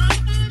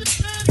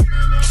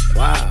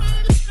 Wow.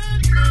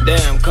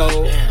 Damn,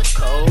 Cole.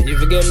 You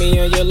forget me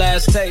on your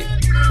last tape?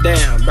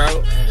 Damn,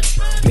 bro.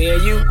 Me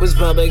and you was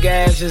public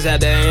ashes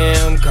at the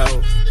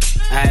Amco.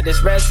 I had to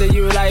express to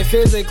you like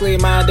physically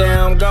my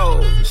damn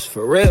goals.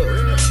 For real.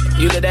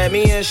 You looked at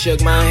me and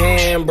shook my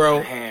hand, bro.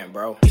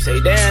 You say,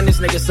 damn, this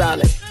nigga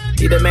solid.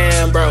 He the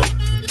man, bro.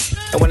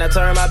 And when I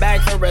turn my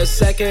back for a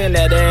second,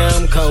 that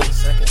damn cold.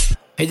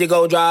 Here you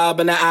go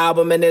dropping the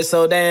album and it's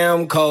so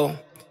damn cold.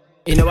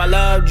 You know I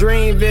love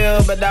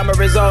Dreamville, but I'm a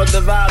result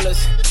of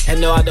violence.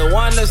 And no, I don't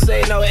wanna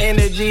say no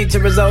energy to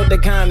result to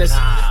kindness.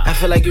 I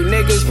feel like you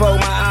niggas poke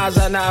my eyes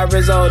out, now I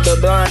result to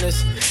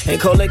blindness. And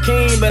Cola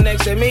King, but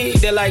next to me,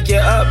 they're like,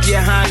 you're up, your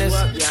highness.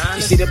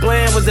 You see, the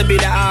plan was to be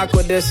the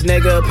awkwardest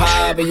nigga,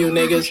 pop of you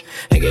niggas.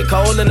 And get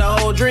cold in the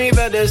whole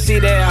Dreamville to see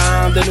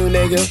that I'm the new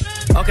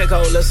nigga. Okay,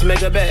 Cole, let's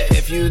make a bet.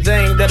 If you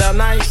think that I'm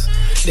nice,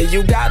 then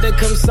you gotta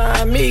come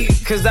sign me,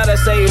 cause that'll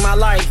save my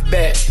life,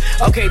 bet.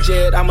 Okay,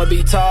 Jed, I'ma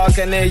be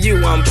talking to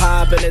you, I'm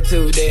popping it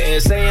too.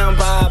 Didn't say I'm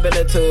popping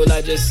it too,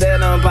 I just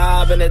said I'm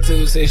popping it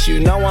too. Since you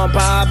know I'm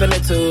popping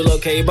it too,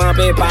 okay, bump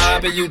it,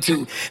 popping you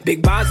too.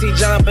 Big Bossy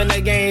jumping the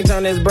game,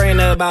 turn his brain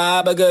to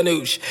Baba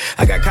Ganoush.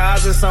 I got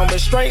cars and some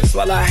restraints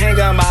while I hang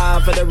on my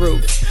off of the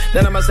roof.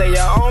 Then I'ma say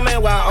your own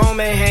man while own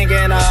man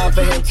hanging off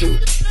of him too.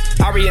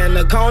 Ari in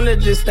the corner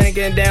just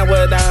thinking, damn,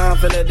 what I'm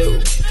finna do.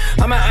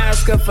 I'ma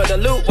ask her for the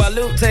loot while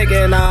Luke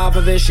taking off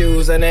of his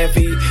shoes. And if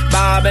he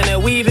bobbing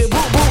and weaving, woo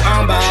woo,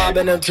 I'm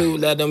bobbing them too.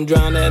 Let them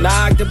drown in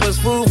octopus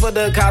food for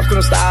the cops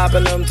from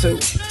stopping them too.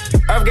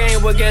 Earth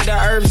game will get the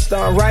earth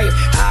stone right,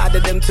 I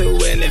did them too.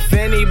 And if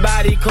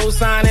anybody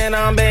co-signing,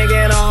 I'm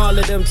banging all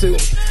of them too.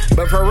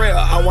 But for real,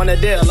 I want a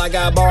deal. I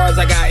got bars,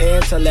 I got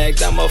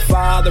intellect. I'm a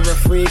father, a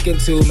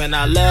freaking too. Man,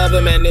 I love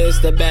him and it's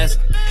the best.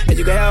 And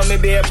you can help me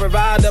be a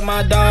provider,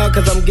 my dog,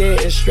 cause I'm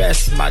getting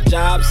stressed. My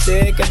job's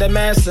sick of the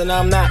mess and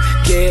I'm not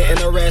getting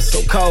the rest.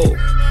 So cold,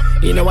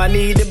 you know I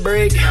need a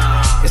break.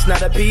 It's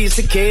not a piece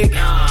of cake.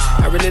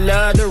 I really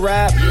love to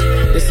rap.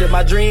 This is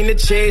my dream to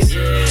chase.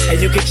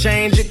 And you can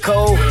change your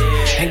code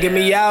and get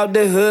me out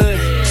the hood.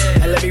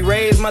 And let me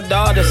raise my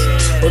daughters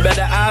with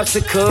better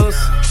obstacles.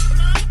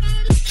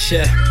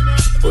 Shit,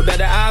 with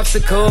better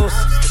obstacles.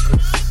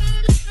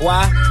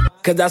 Why?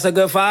 Cause that's what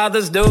good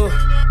fathers do.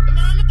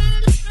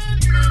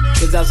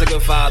 Cause that's what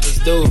good fathers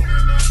do.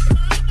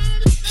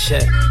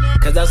 Shit,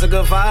 cause that's what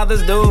good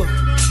fathers do.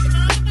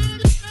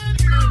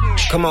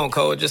 Come on,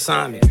 Cole, just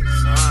sign me.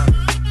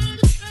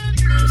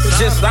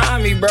 Just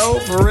sign me, bro,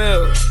 for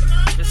real.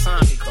 Just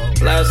sign me, Cole.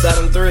 Last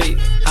Adam 3,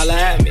 holla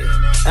at me.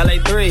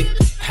 LA3,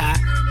 ha.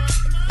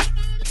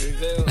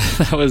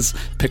 That was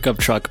Pickup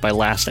Truck by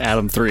Last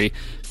Adam 3.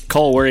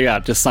 Cole, where you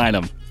at? Just sign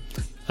him.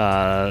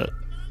 That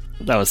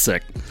was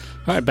sick.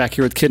 All right, back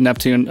here with Kid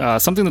Neptune.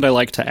 Something that I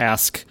like to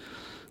ask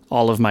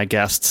all of my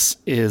guests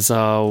is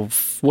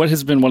what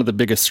has been one of the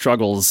biggest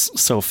struggles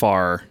so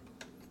far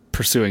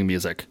pursuing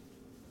music?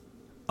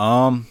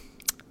 I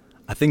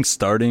think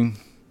starting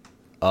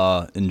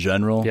in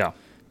general. Yeah.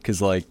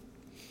 Because, like,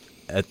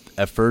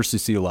 at first you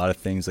see a lot of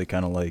things that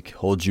kind of, like,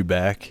 hold you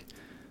back.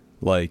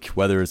 Like,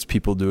 whether it's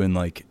people doing,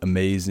 like,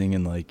 amazing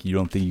and, like, you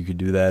don't think you could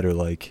do that, or,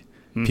 like,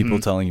 people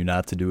telling you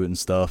not to do it and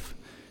stuff.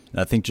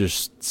 And I think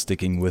just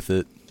sticking with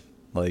it,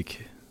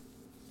 like,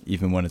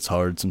 even when it's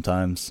hard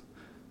sometimes.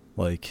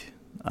 Like,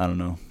 I don't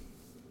know.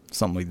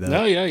 Something like that.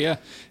 No, yeah.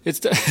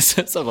 It's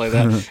something like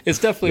that. It's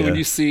definitely when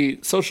you see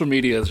social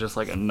media is just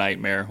like a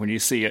nightmare. When you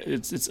see it,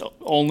 it's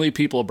only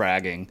people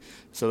bragging.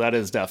 So that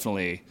is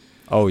definitely.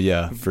 Oh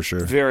yeah, for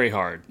sure. Very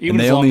hard. Even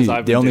and as long as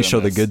I've been they only doing show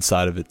this. the good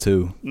side of it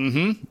too.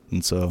 Mm-hmm.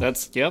 And so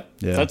that's Yeah.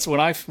 That's when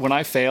I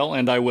fail,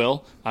 and I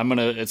will.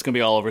 It's gonna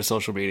be all over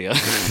social media.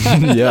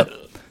 Yep.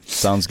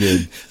 Sounds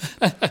good.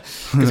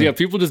 Because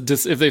people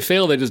just if they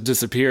fail, they just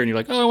disappear, and you're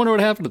like, oh, I wonder what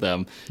happened to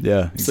them.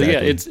 Yeah.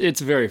 Exactly. So yeah, it's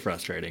very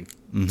frustrating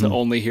to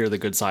only hear the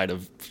good side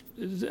of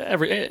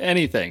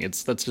anything.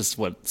 That's just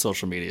what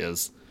social media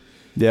is.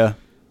 Yeah.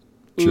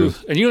 True. Ooh.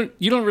 And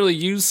you don't really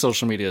use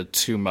social media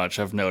too much,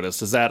 I've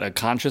noticed. Is that a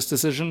conscious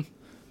decision?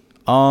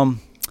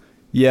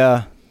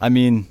 Yeah. I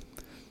mean,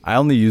 I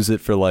only use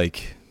it for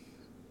like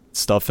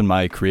stuff in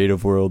my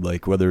creative world,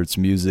 like whether it's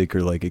music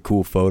or like a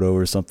cool photo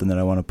or something that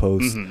I want to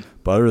post.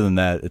 But other than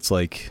that, it's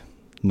like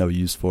no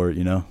use for it,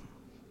 you know?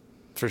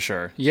 For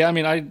sure. Yeah, I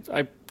mean,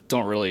 I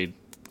don't really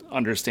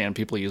understand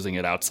people using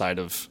it outside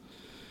of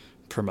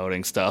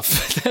promoting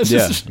stuff.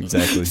 Exactly.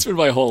 It's been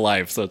my whole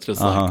life, so it's just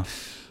like,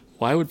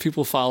 why would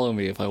people follow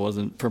me if I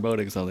wasn't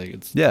promoting something?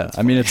 It's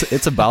I mean,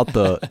 it's about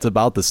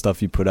the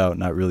stuff you put out,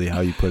 not really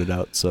how you put it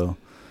out. So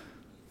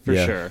for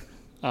sure.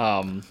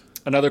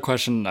 Another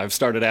question I've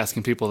started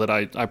asking people that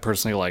I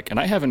personally like, and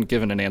I haven't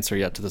given an answer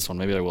yet to this one.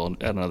 Maybe I will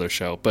at another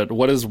show. But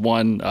what is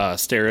one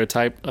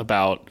stereotype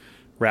about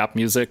rap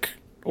music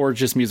or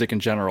just music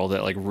in general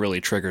that like really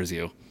triggers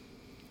you?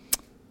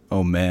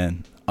 Oh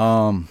man,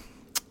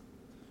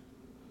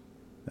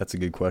 that's a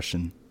good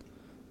question.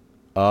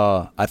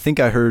 I think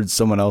I heard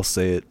someone else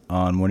say it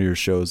on one of your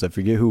shows. I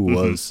forget who it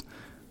was,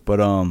 but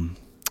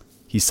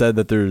he said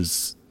that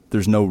there's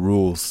there's no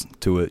rules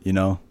to it, you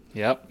know?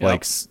 Yep.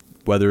 Like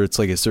whether it's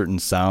like a certain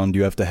sound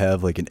you have to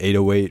have, like an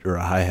 808 or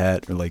a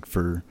hi-hat, or like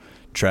for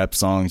trap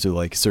songs, or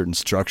like a certain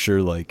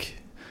structure like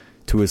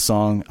to a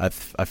song. I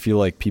feel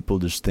like people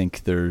just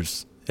think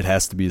it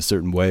has to be a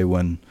certain way,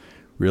 when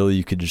really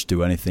you could just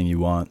do anything you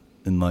want,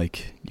 and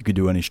like you could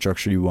do any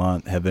structure you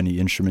want, have any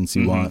instruments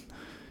you want,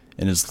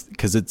 and it's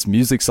because it's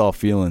music's all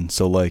feeling.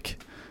 So like,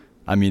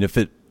 I mean, if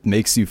it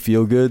makes you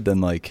feel good,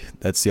 then like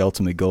that's the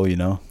ultimate goal, you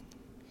know?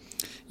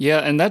 Yeah,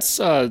 and that's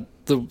the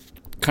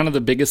kind of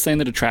the biggest thing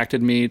that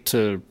attracted me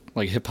to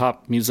like hip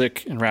hop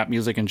music and rap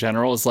music in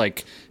general is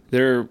like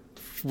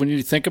when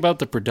you think about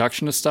the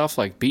production of stuff,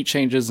 like beat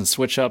changes and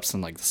switch ups,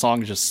 and like the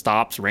song just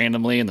stops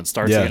randomly and then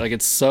starts again. Like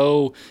it's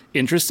so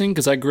interesting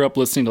because I grew up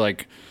listening to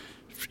like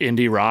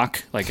indie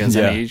rock, like as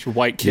any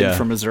white kid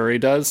from Missouri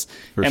does.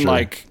 For and sure.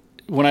 like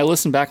when I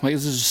listen back, I'm like,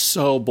 this is just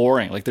so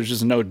boring. Like there's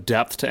just no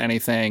depth to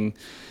anything.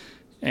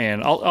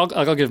 And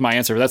I'll give my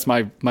answer. That's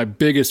my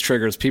biggest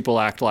trigger is people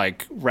act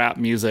like rap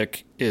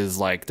music is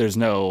like there's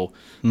no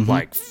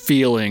like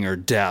feeling or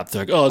depth.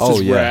 They're like, oh, it's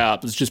just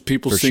rap. It's just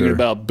people singing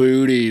about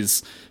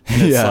booties.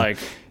 And it's like,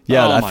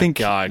 oh my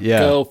God,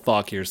 go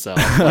fuck yourself.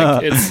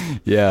 Like, it's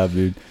yeah,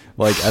 dude.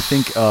 Like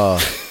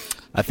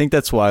I think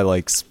that's why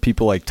like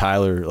people like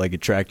Tyler like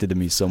attracted to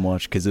me so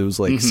much, because it was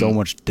like so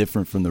much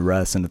different from the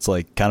rest, and it's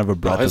like kind of a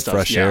breath of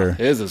fresh air.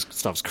 His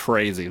stuff's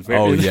crazy.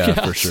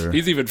 For sure.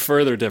 He's even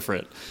further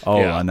different.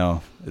 I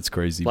know, it's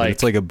crazy, but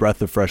it's like a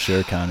breath of fresh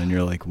air kind, and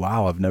you're like,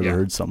 wow, I've never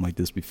heard something like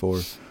this before.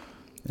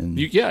 And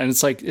and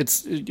it's like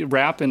it's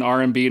rap and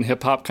R&B and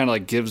hip hop kind of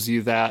like gives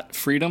you that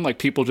freedom. Like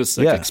people just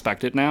like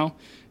expect it now,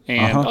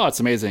 and it's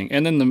amazing.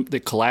 And then the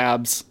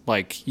collabs,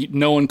 like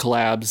no one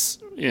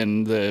collabs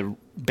in the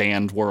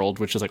band world,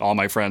 which is like all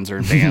my friends are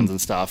in bands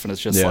and stuff, and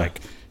it's just like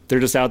they're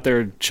just out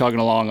there chugging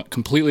along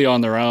completely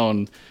on their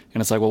own,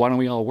 and it's like, well, why don't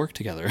we all work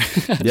together?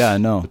 I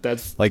know. But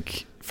that's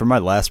like for my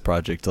last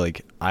project,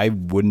 like I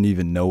wouldn't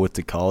even know what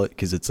to call it,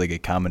 because it's like a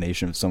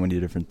combination of so many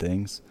different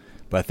things,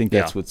 but I think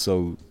that's what's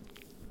so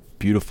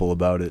beautiful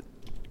about it,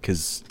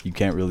 because you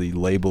can't really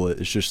label it.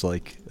 It's just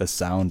like a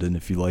sound, and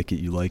if you like it,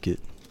 you like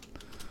it.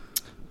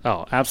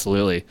 Oh,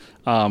 absolutely.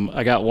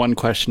 I got one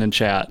question in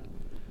chat.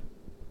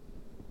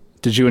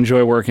 Did you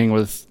enjoy working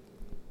with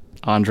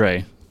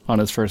Andre on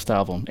his first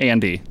album?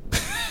 Andy. Is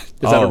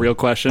that a real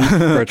question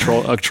or a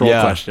troll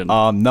question?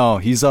 No,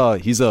 he's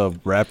a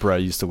rapper I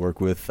used to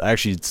work with. I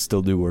actually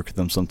still do work with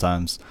him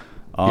sometimes.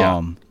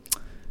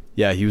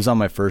 He was on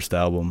my first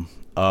album.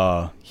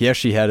 He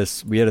actually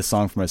we had a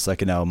song for my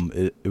second album.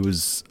 It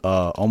was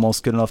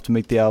almost good enough to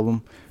make the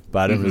album, but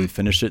I didn't really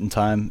finish it in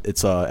time.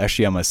 It's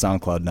actually on my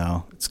SoundCloud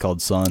now. It's called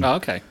Sun. Oh,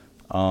 okay.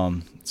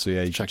 So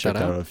yeah, you can check that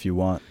out if you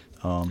want.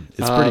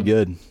 It's pretty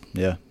good.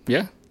 Yeah.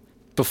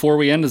 Before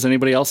we end, does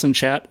anybody else in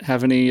chat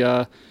have any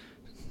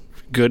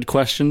good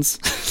questions?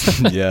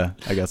 Yeah,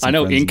 I got some. I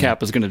know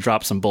Incap is going to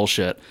drop some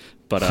bullshit,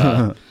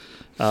 but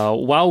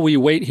while we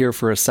wait here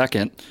for a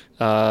second,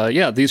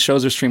 these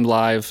shows are streamed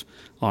live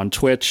on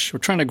Twitch. We're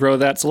trying to grow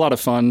that. It's a lot of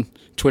fun.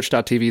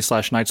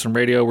 Twitch.tv/Night Swim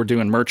Radio. We're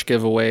doing merch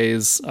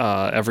giveaways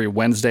every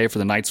Wednesday for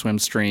the Night Swim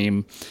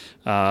stream.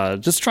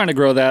 Just trying to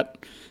grow that.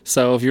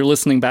 So if you're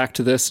listening back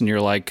to this and you're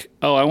like,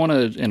 oh, I want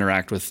to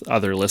interact with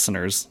other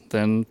listeners,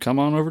 then come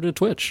on over to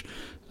Twitch.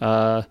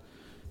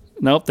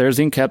 Nope, there's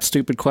Incap's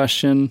stupid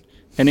question.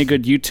 Any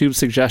good YouTube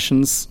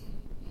suggestions?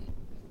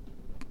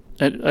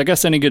 I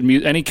guess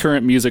any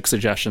current music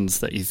suggestions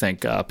that you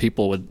think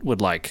people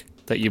would like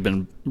that you've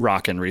been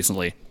rocking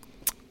recently?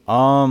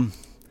 I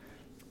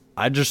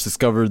just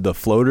discovered the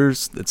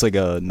Floaters. It's like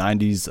a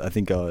 90s, I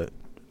think,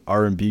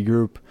 R&B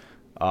group.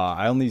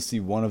 I only see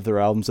one of their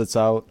albums that's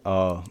out.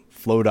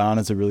 Float On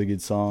is a really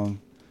good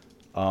song.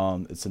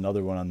 It's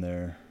another one on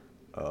there.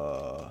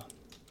 I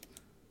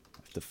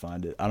have to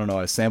find it. I don't know.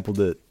 I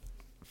sampled it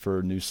for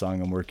a new song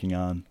I'm working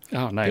on.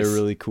 Oh, nice. They're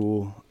really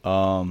cool.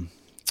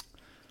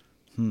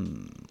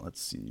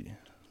 Let's see.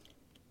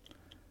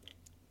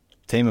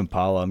 Tame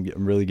Impala, I'm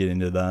really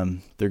getting into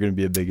them. They're going to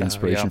be a big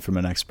inspiration for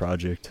my next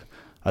project.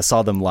 I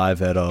saw them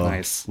live at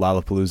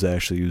Lollapalooza,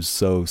 actually. It was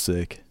so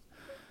sick.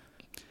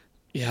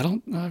 Yeah,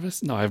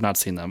 I have not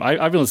seen them.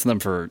 I've been listening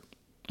to them for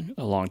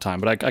a long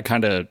time, but I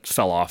kind of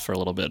fell off for a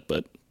little bit,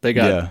 but they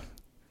got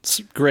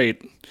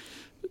great.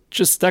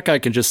 Just that guy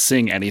can just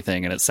sing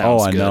anything and it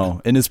sounds good. Oh, I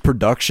know. And his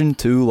production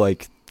too,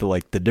 like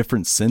the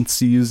different synths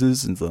he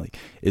uses, and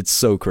it's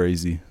so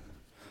crazy.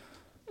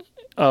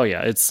 Oh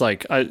yeah, it's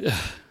like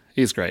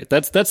he's great.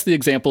 That's the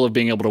example of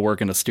being able to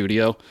work in a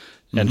studio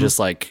and just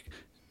like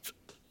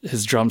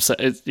his drum set.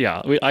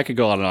 I could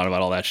go on and on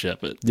about all that shit,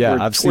 but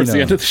I've seen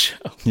the end of the show.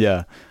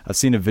 Yeah, I've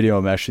seen a video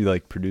of him actually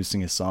like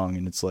producing a song,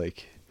 and it's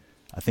like,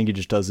 I think he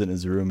just does it in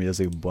his room. He has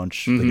like a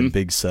bunch, like a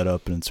big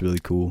setup, and it's really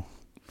cool.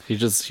 He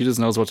just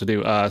knows what to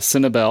do.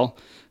 Cinnabelle,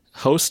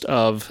 host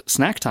of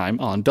Snack Time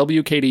on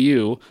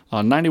WKDU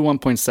on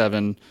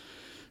 91.7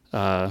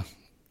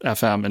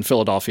 FM in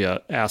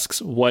Philadelphia,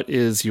 asks, what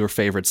is your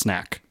favorite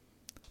snack?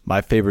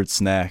 My favorite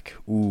snack?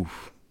 Ooh,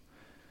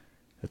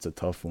 that's a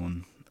tough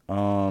one.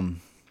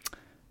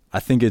 I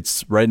think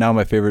it's right now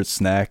my favorite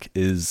snack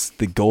is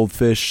the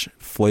Goldfish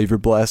flavor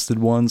blasted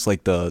ones,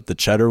 like the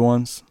cheddar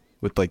ones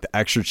with like the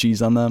extra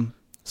cheese on them.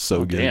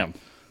 So good. Damn.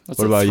 That's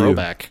what a about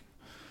throwback.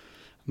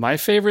 My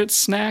favorite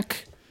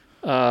snack,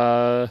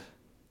 I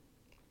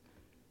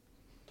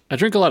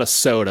drink a lot of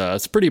soda.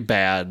 It's pretty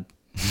bad,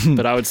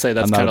 but I would say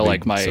that's kind of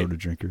like my soda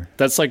drinker.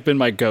 That's like been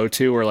my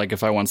go-to, or like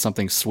if I want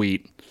something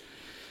sweet.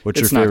 What's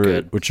your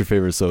favorite? What's your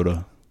favorite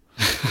soda?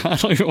 I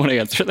don't even want to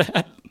answer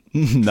that.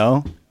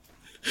 No.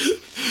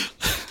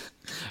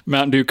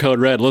 Mountain Dew Code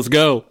Red. Let's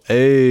go.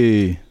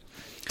 Hey,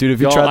 dude,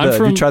 have you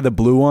tried the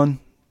blue one?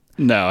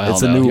 No, hell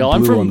it's no. a new Y'all,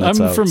 blue one that's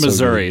I'm out. from So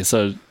Missouri, good.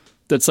 so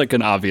that's like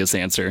an obvious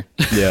answer.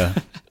 Yeah,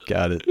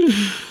 got it.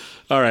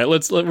 All right,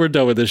 we're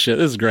done with this shit.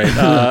 This is great.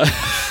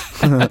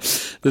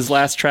 This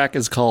last track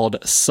is called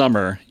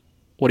Summer.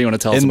 What do you want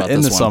to tell us about this one?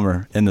 In the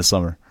summer. In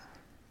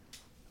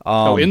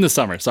the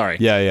summer. Sorry.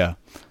 Yeah.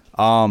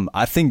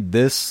 I think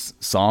this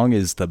song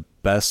is the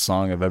best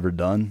song I've ever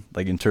done,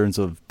 like in terms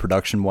of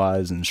production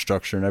wise and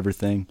structure and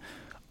everything.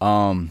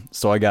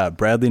 So I got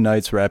Bradley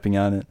Knights rapping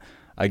on it.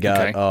 I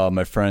got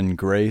my friend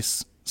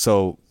Grace.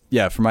 So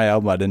yeah, for my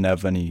album I didn't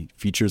have any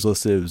features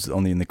listed. It was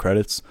only in the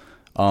credits.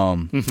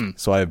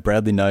 So I have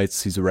Bradley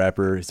Knights, he's a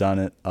rapper, he's on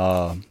it.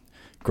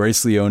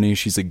 Grace Leone,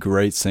 she's a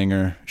great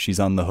singer, she's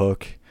on the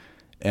hook.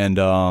 And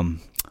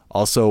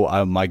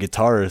also my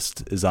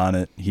guitarist is on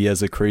it. He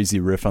has a crazy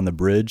riff on the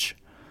bridge.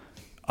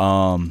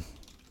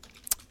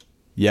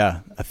 Yeah,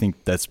 I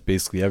think that's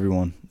basically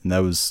everyone. And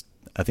I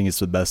think it's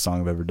the best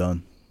song I've ever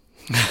done.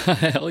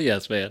 Hell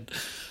yes, man.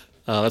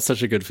 That's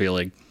such a good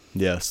feeling.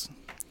 Yes,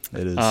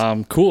 it is.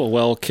 Cool.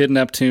 Well, Kid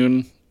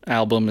Neptune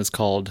album is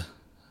called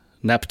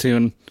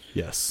Neptune.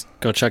 Yes.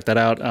 Go check that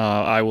out.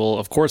 I will,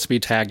 of course, be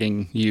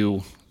tagging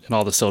you in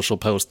all the social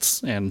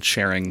posts and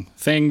sharing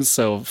things.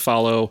 So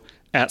follow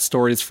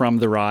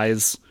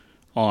 @StoriesFromTheRise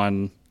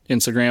on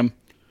Instagram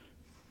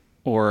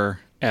or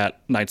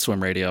at Night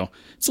Swim Radio.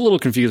 It's a little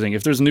confusing.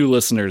 If there's new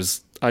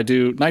listeners,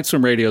 Night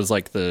Swim Radio is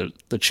like the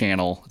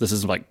channel. This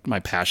is like my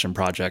passion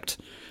project.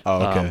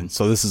 Oh, okay.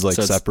 So this is like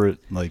separate,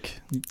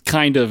 like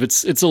kind of.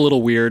 It's a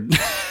little weird.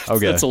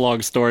 Okay. It's a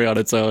long story on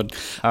its own.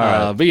 All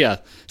right. But yeah,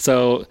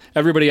 so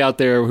everybody out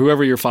there,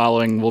 whoever you're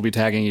following, we'll be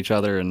tagging each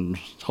other, and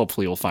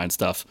hopefully we'll find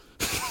stuff.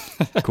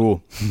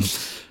 Cool.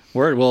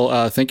 Word.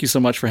 Well, thank you so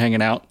much for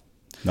hanging out.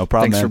 No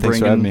problem, man. Thanks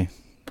for having me.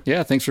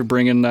 Yeah, thanks for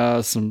bringing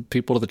some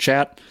people to the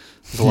chat.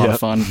 It was a lot of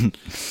fun.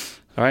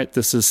 All right,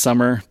 this is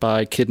Summer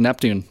by Kid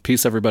Neptune.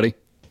 Peace, everybody.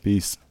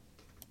 Peace.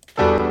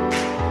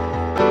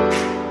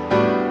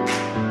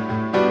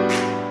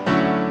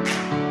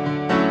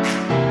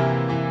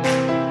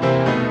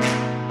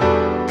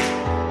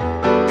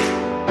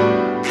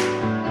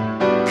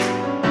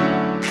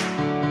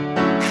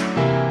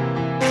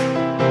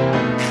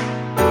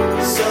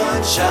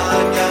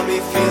 Sunshine got me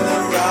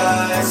feeling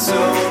right, so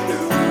new.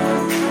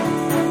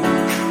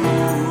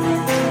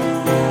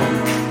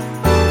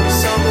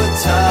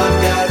 Summertime,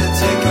 gotta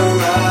take a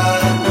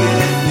ride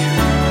with you.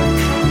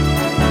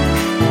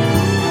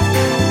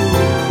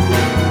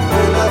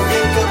 When I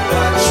think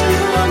about you,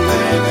 I'm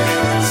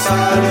living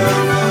inside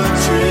of a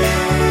dream.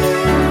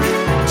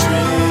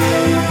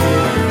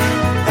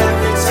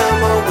 Every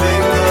time I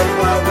wake up,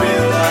 I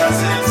realize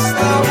it's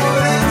not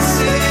what it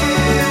seems.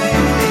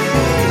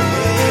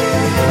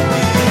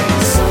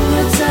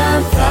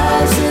 Summertime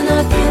flies and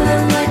I'm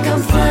feeling like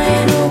I'm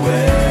flying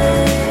away.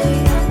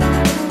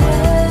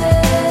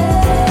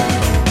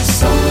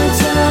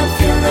 Summertime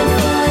feeling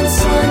fine,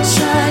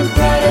 sunshine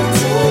brighter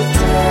today.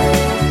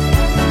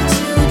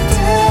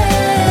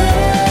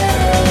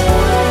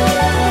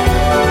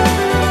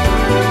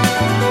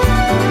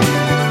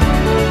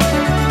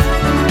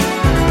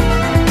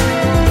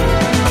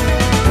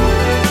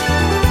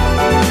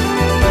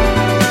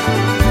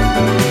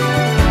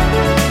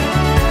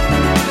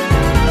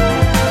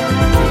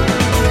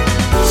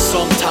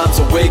 Sometimes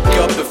I wake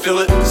up and feel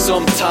it.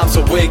 Sometimes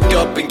I wake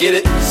up and get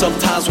it.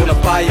 Sometimes when I'm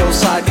by your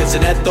side,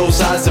 gazing at those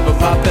eyes, living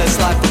my best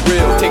life for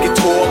real. Take a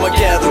tour of my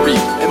gallery.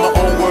 In my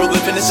own world,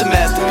 living is a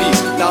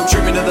masterpiece. Now I'm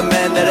dreaming of the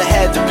man that I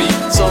had to be.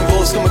 Some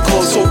goals coming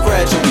close so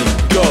gradually.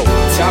 Go.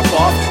 Top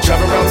off,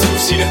 drive around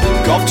two-seater,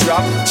 golf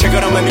drop. Check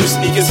out all my new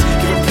sneakers.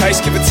 Give it price,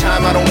 give it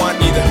time, I don't want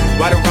neither.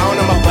 Ride around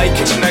on my bike,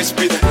 catch a nice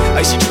breather.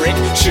 Icy drink,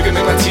 sugar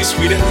make my tea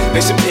sweeter.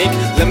 Nice and pink,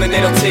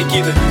 lemonade I'll take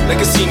either.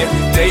 Like a senior,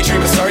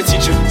 daydreamer, sorry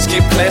teacher.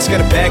 Skip class,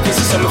 got a bad case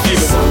of summer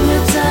fever.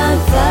 Summertime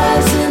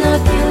flies and I'm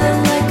feeling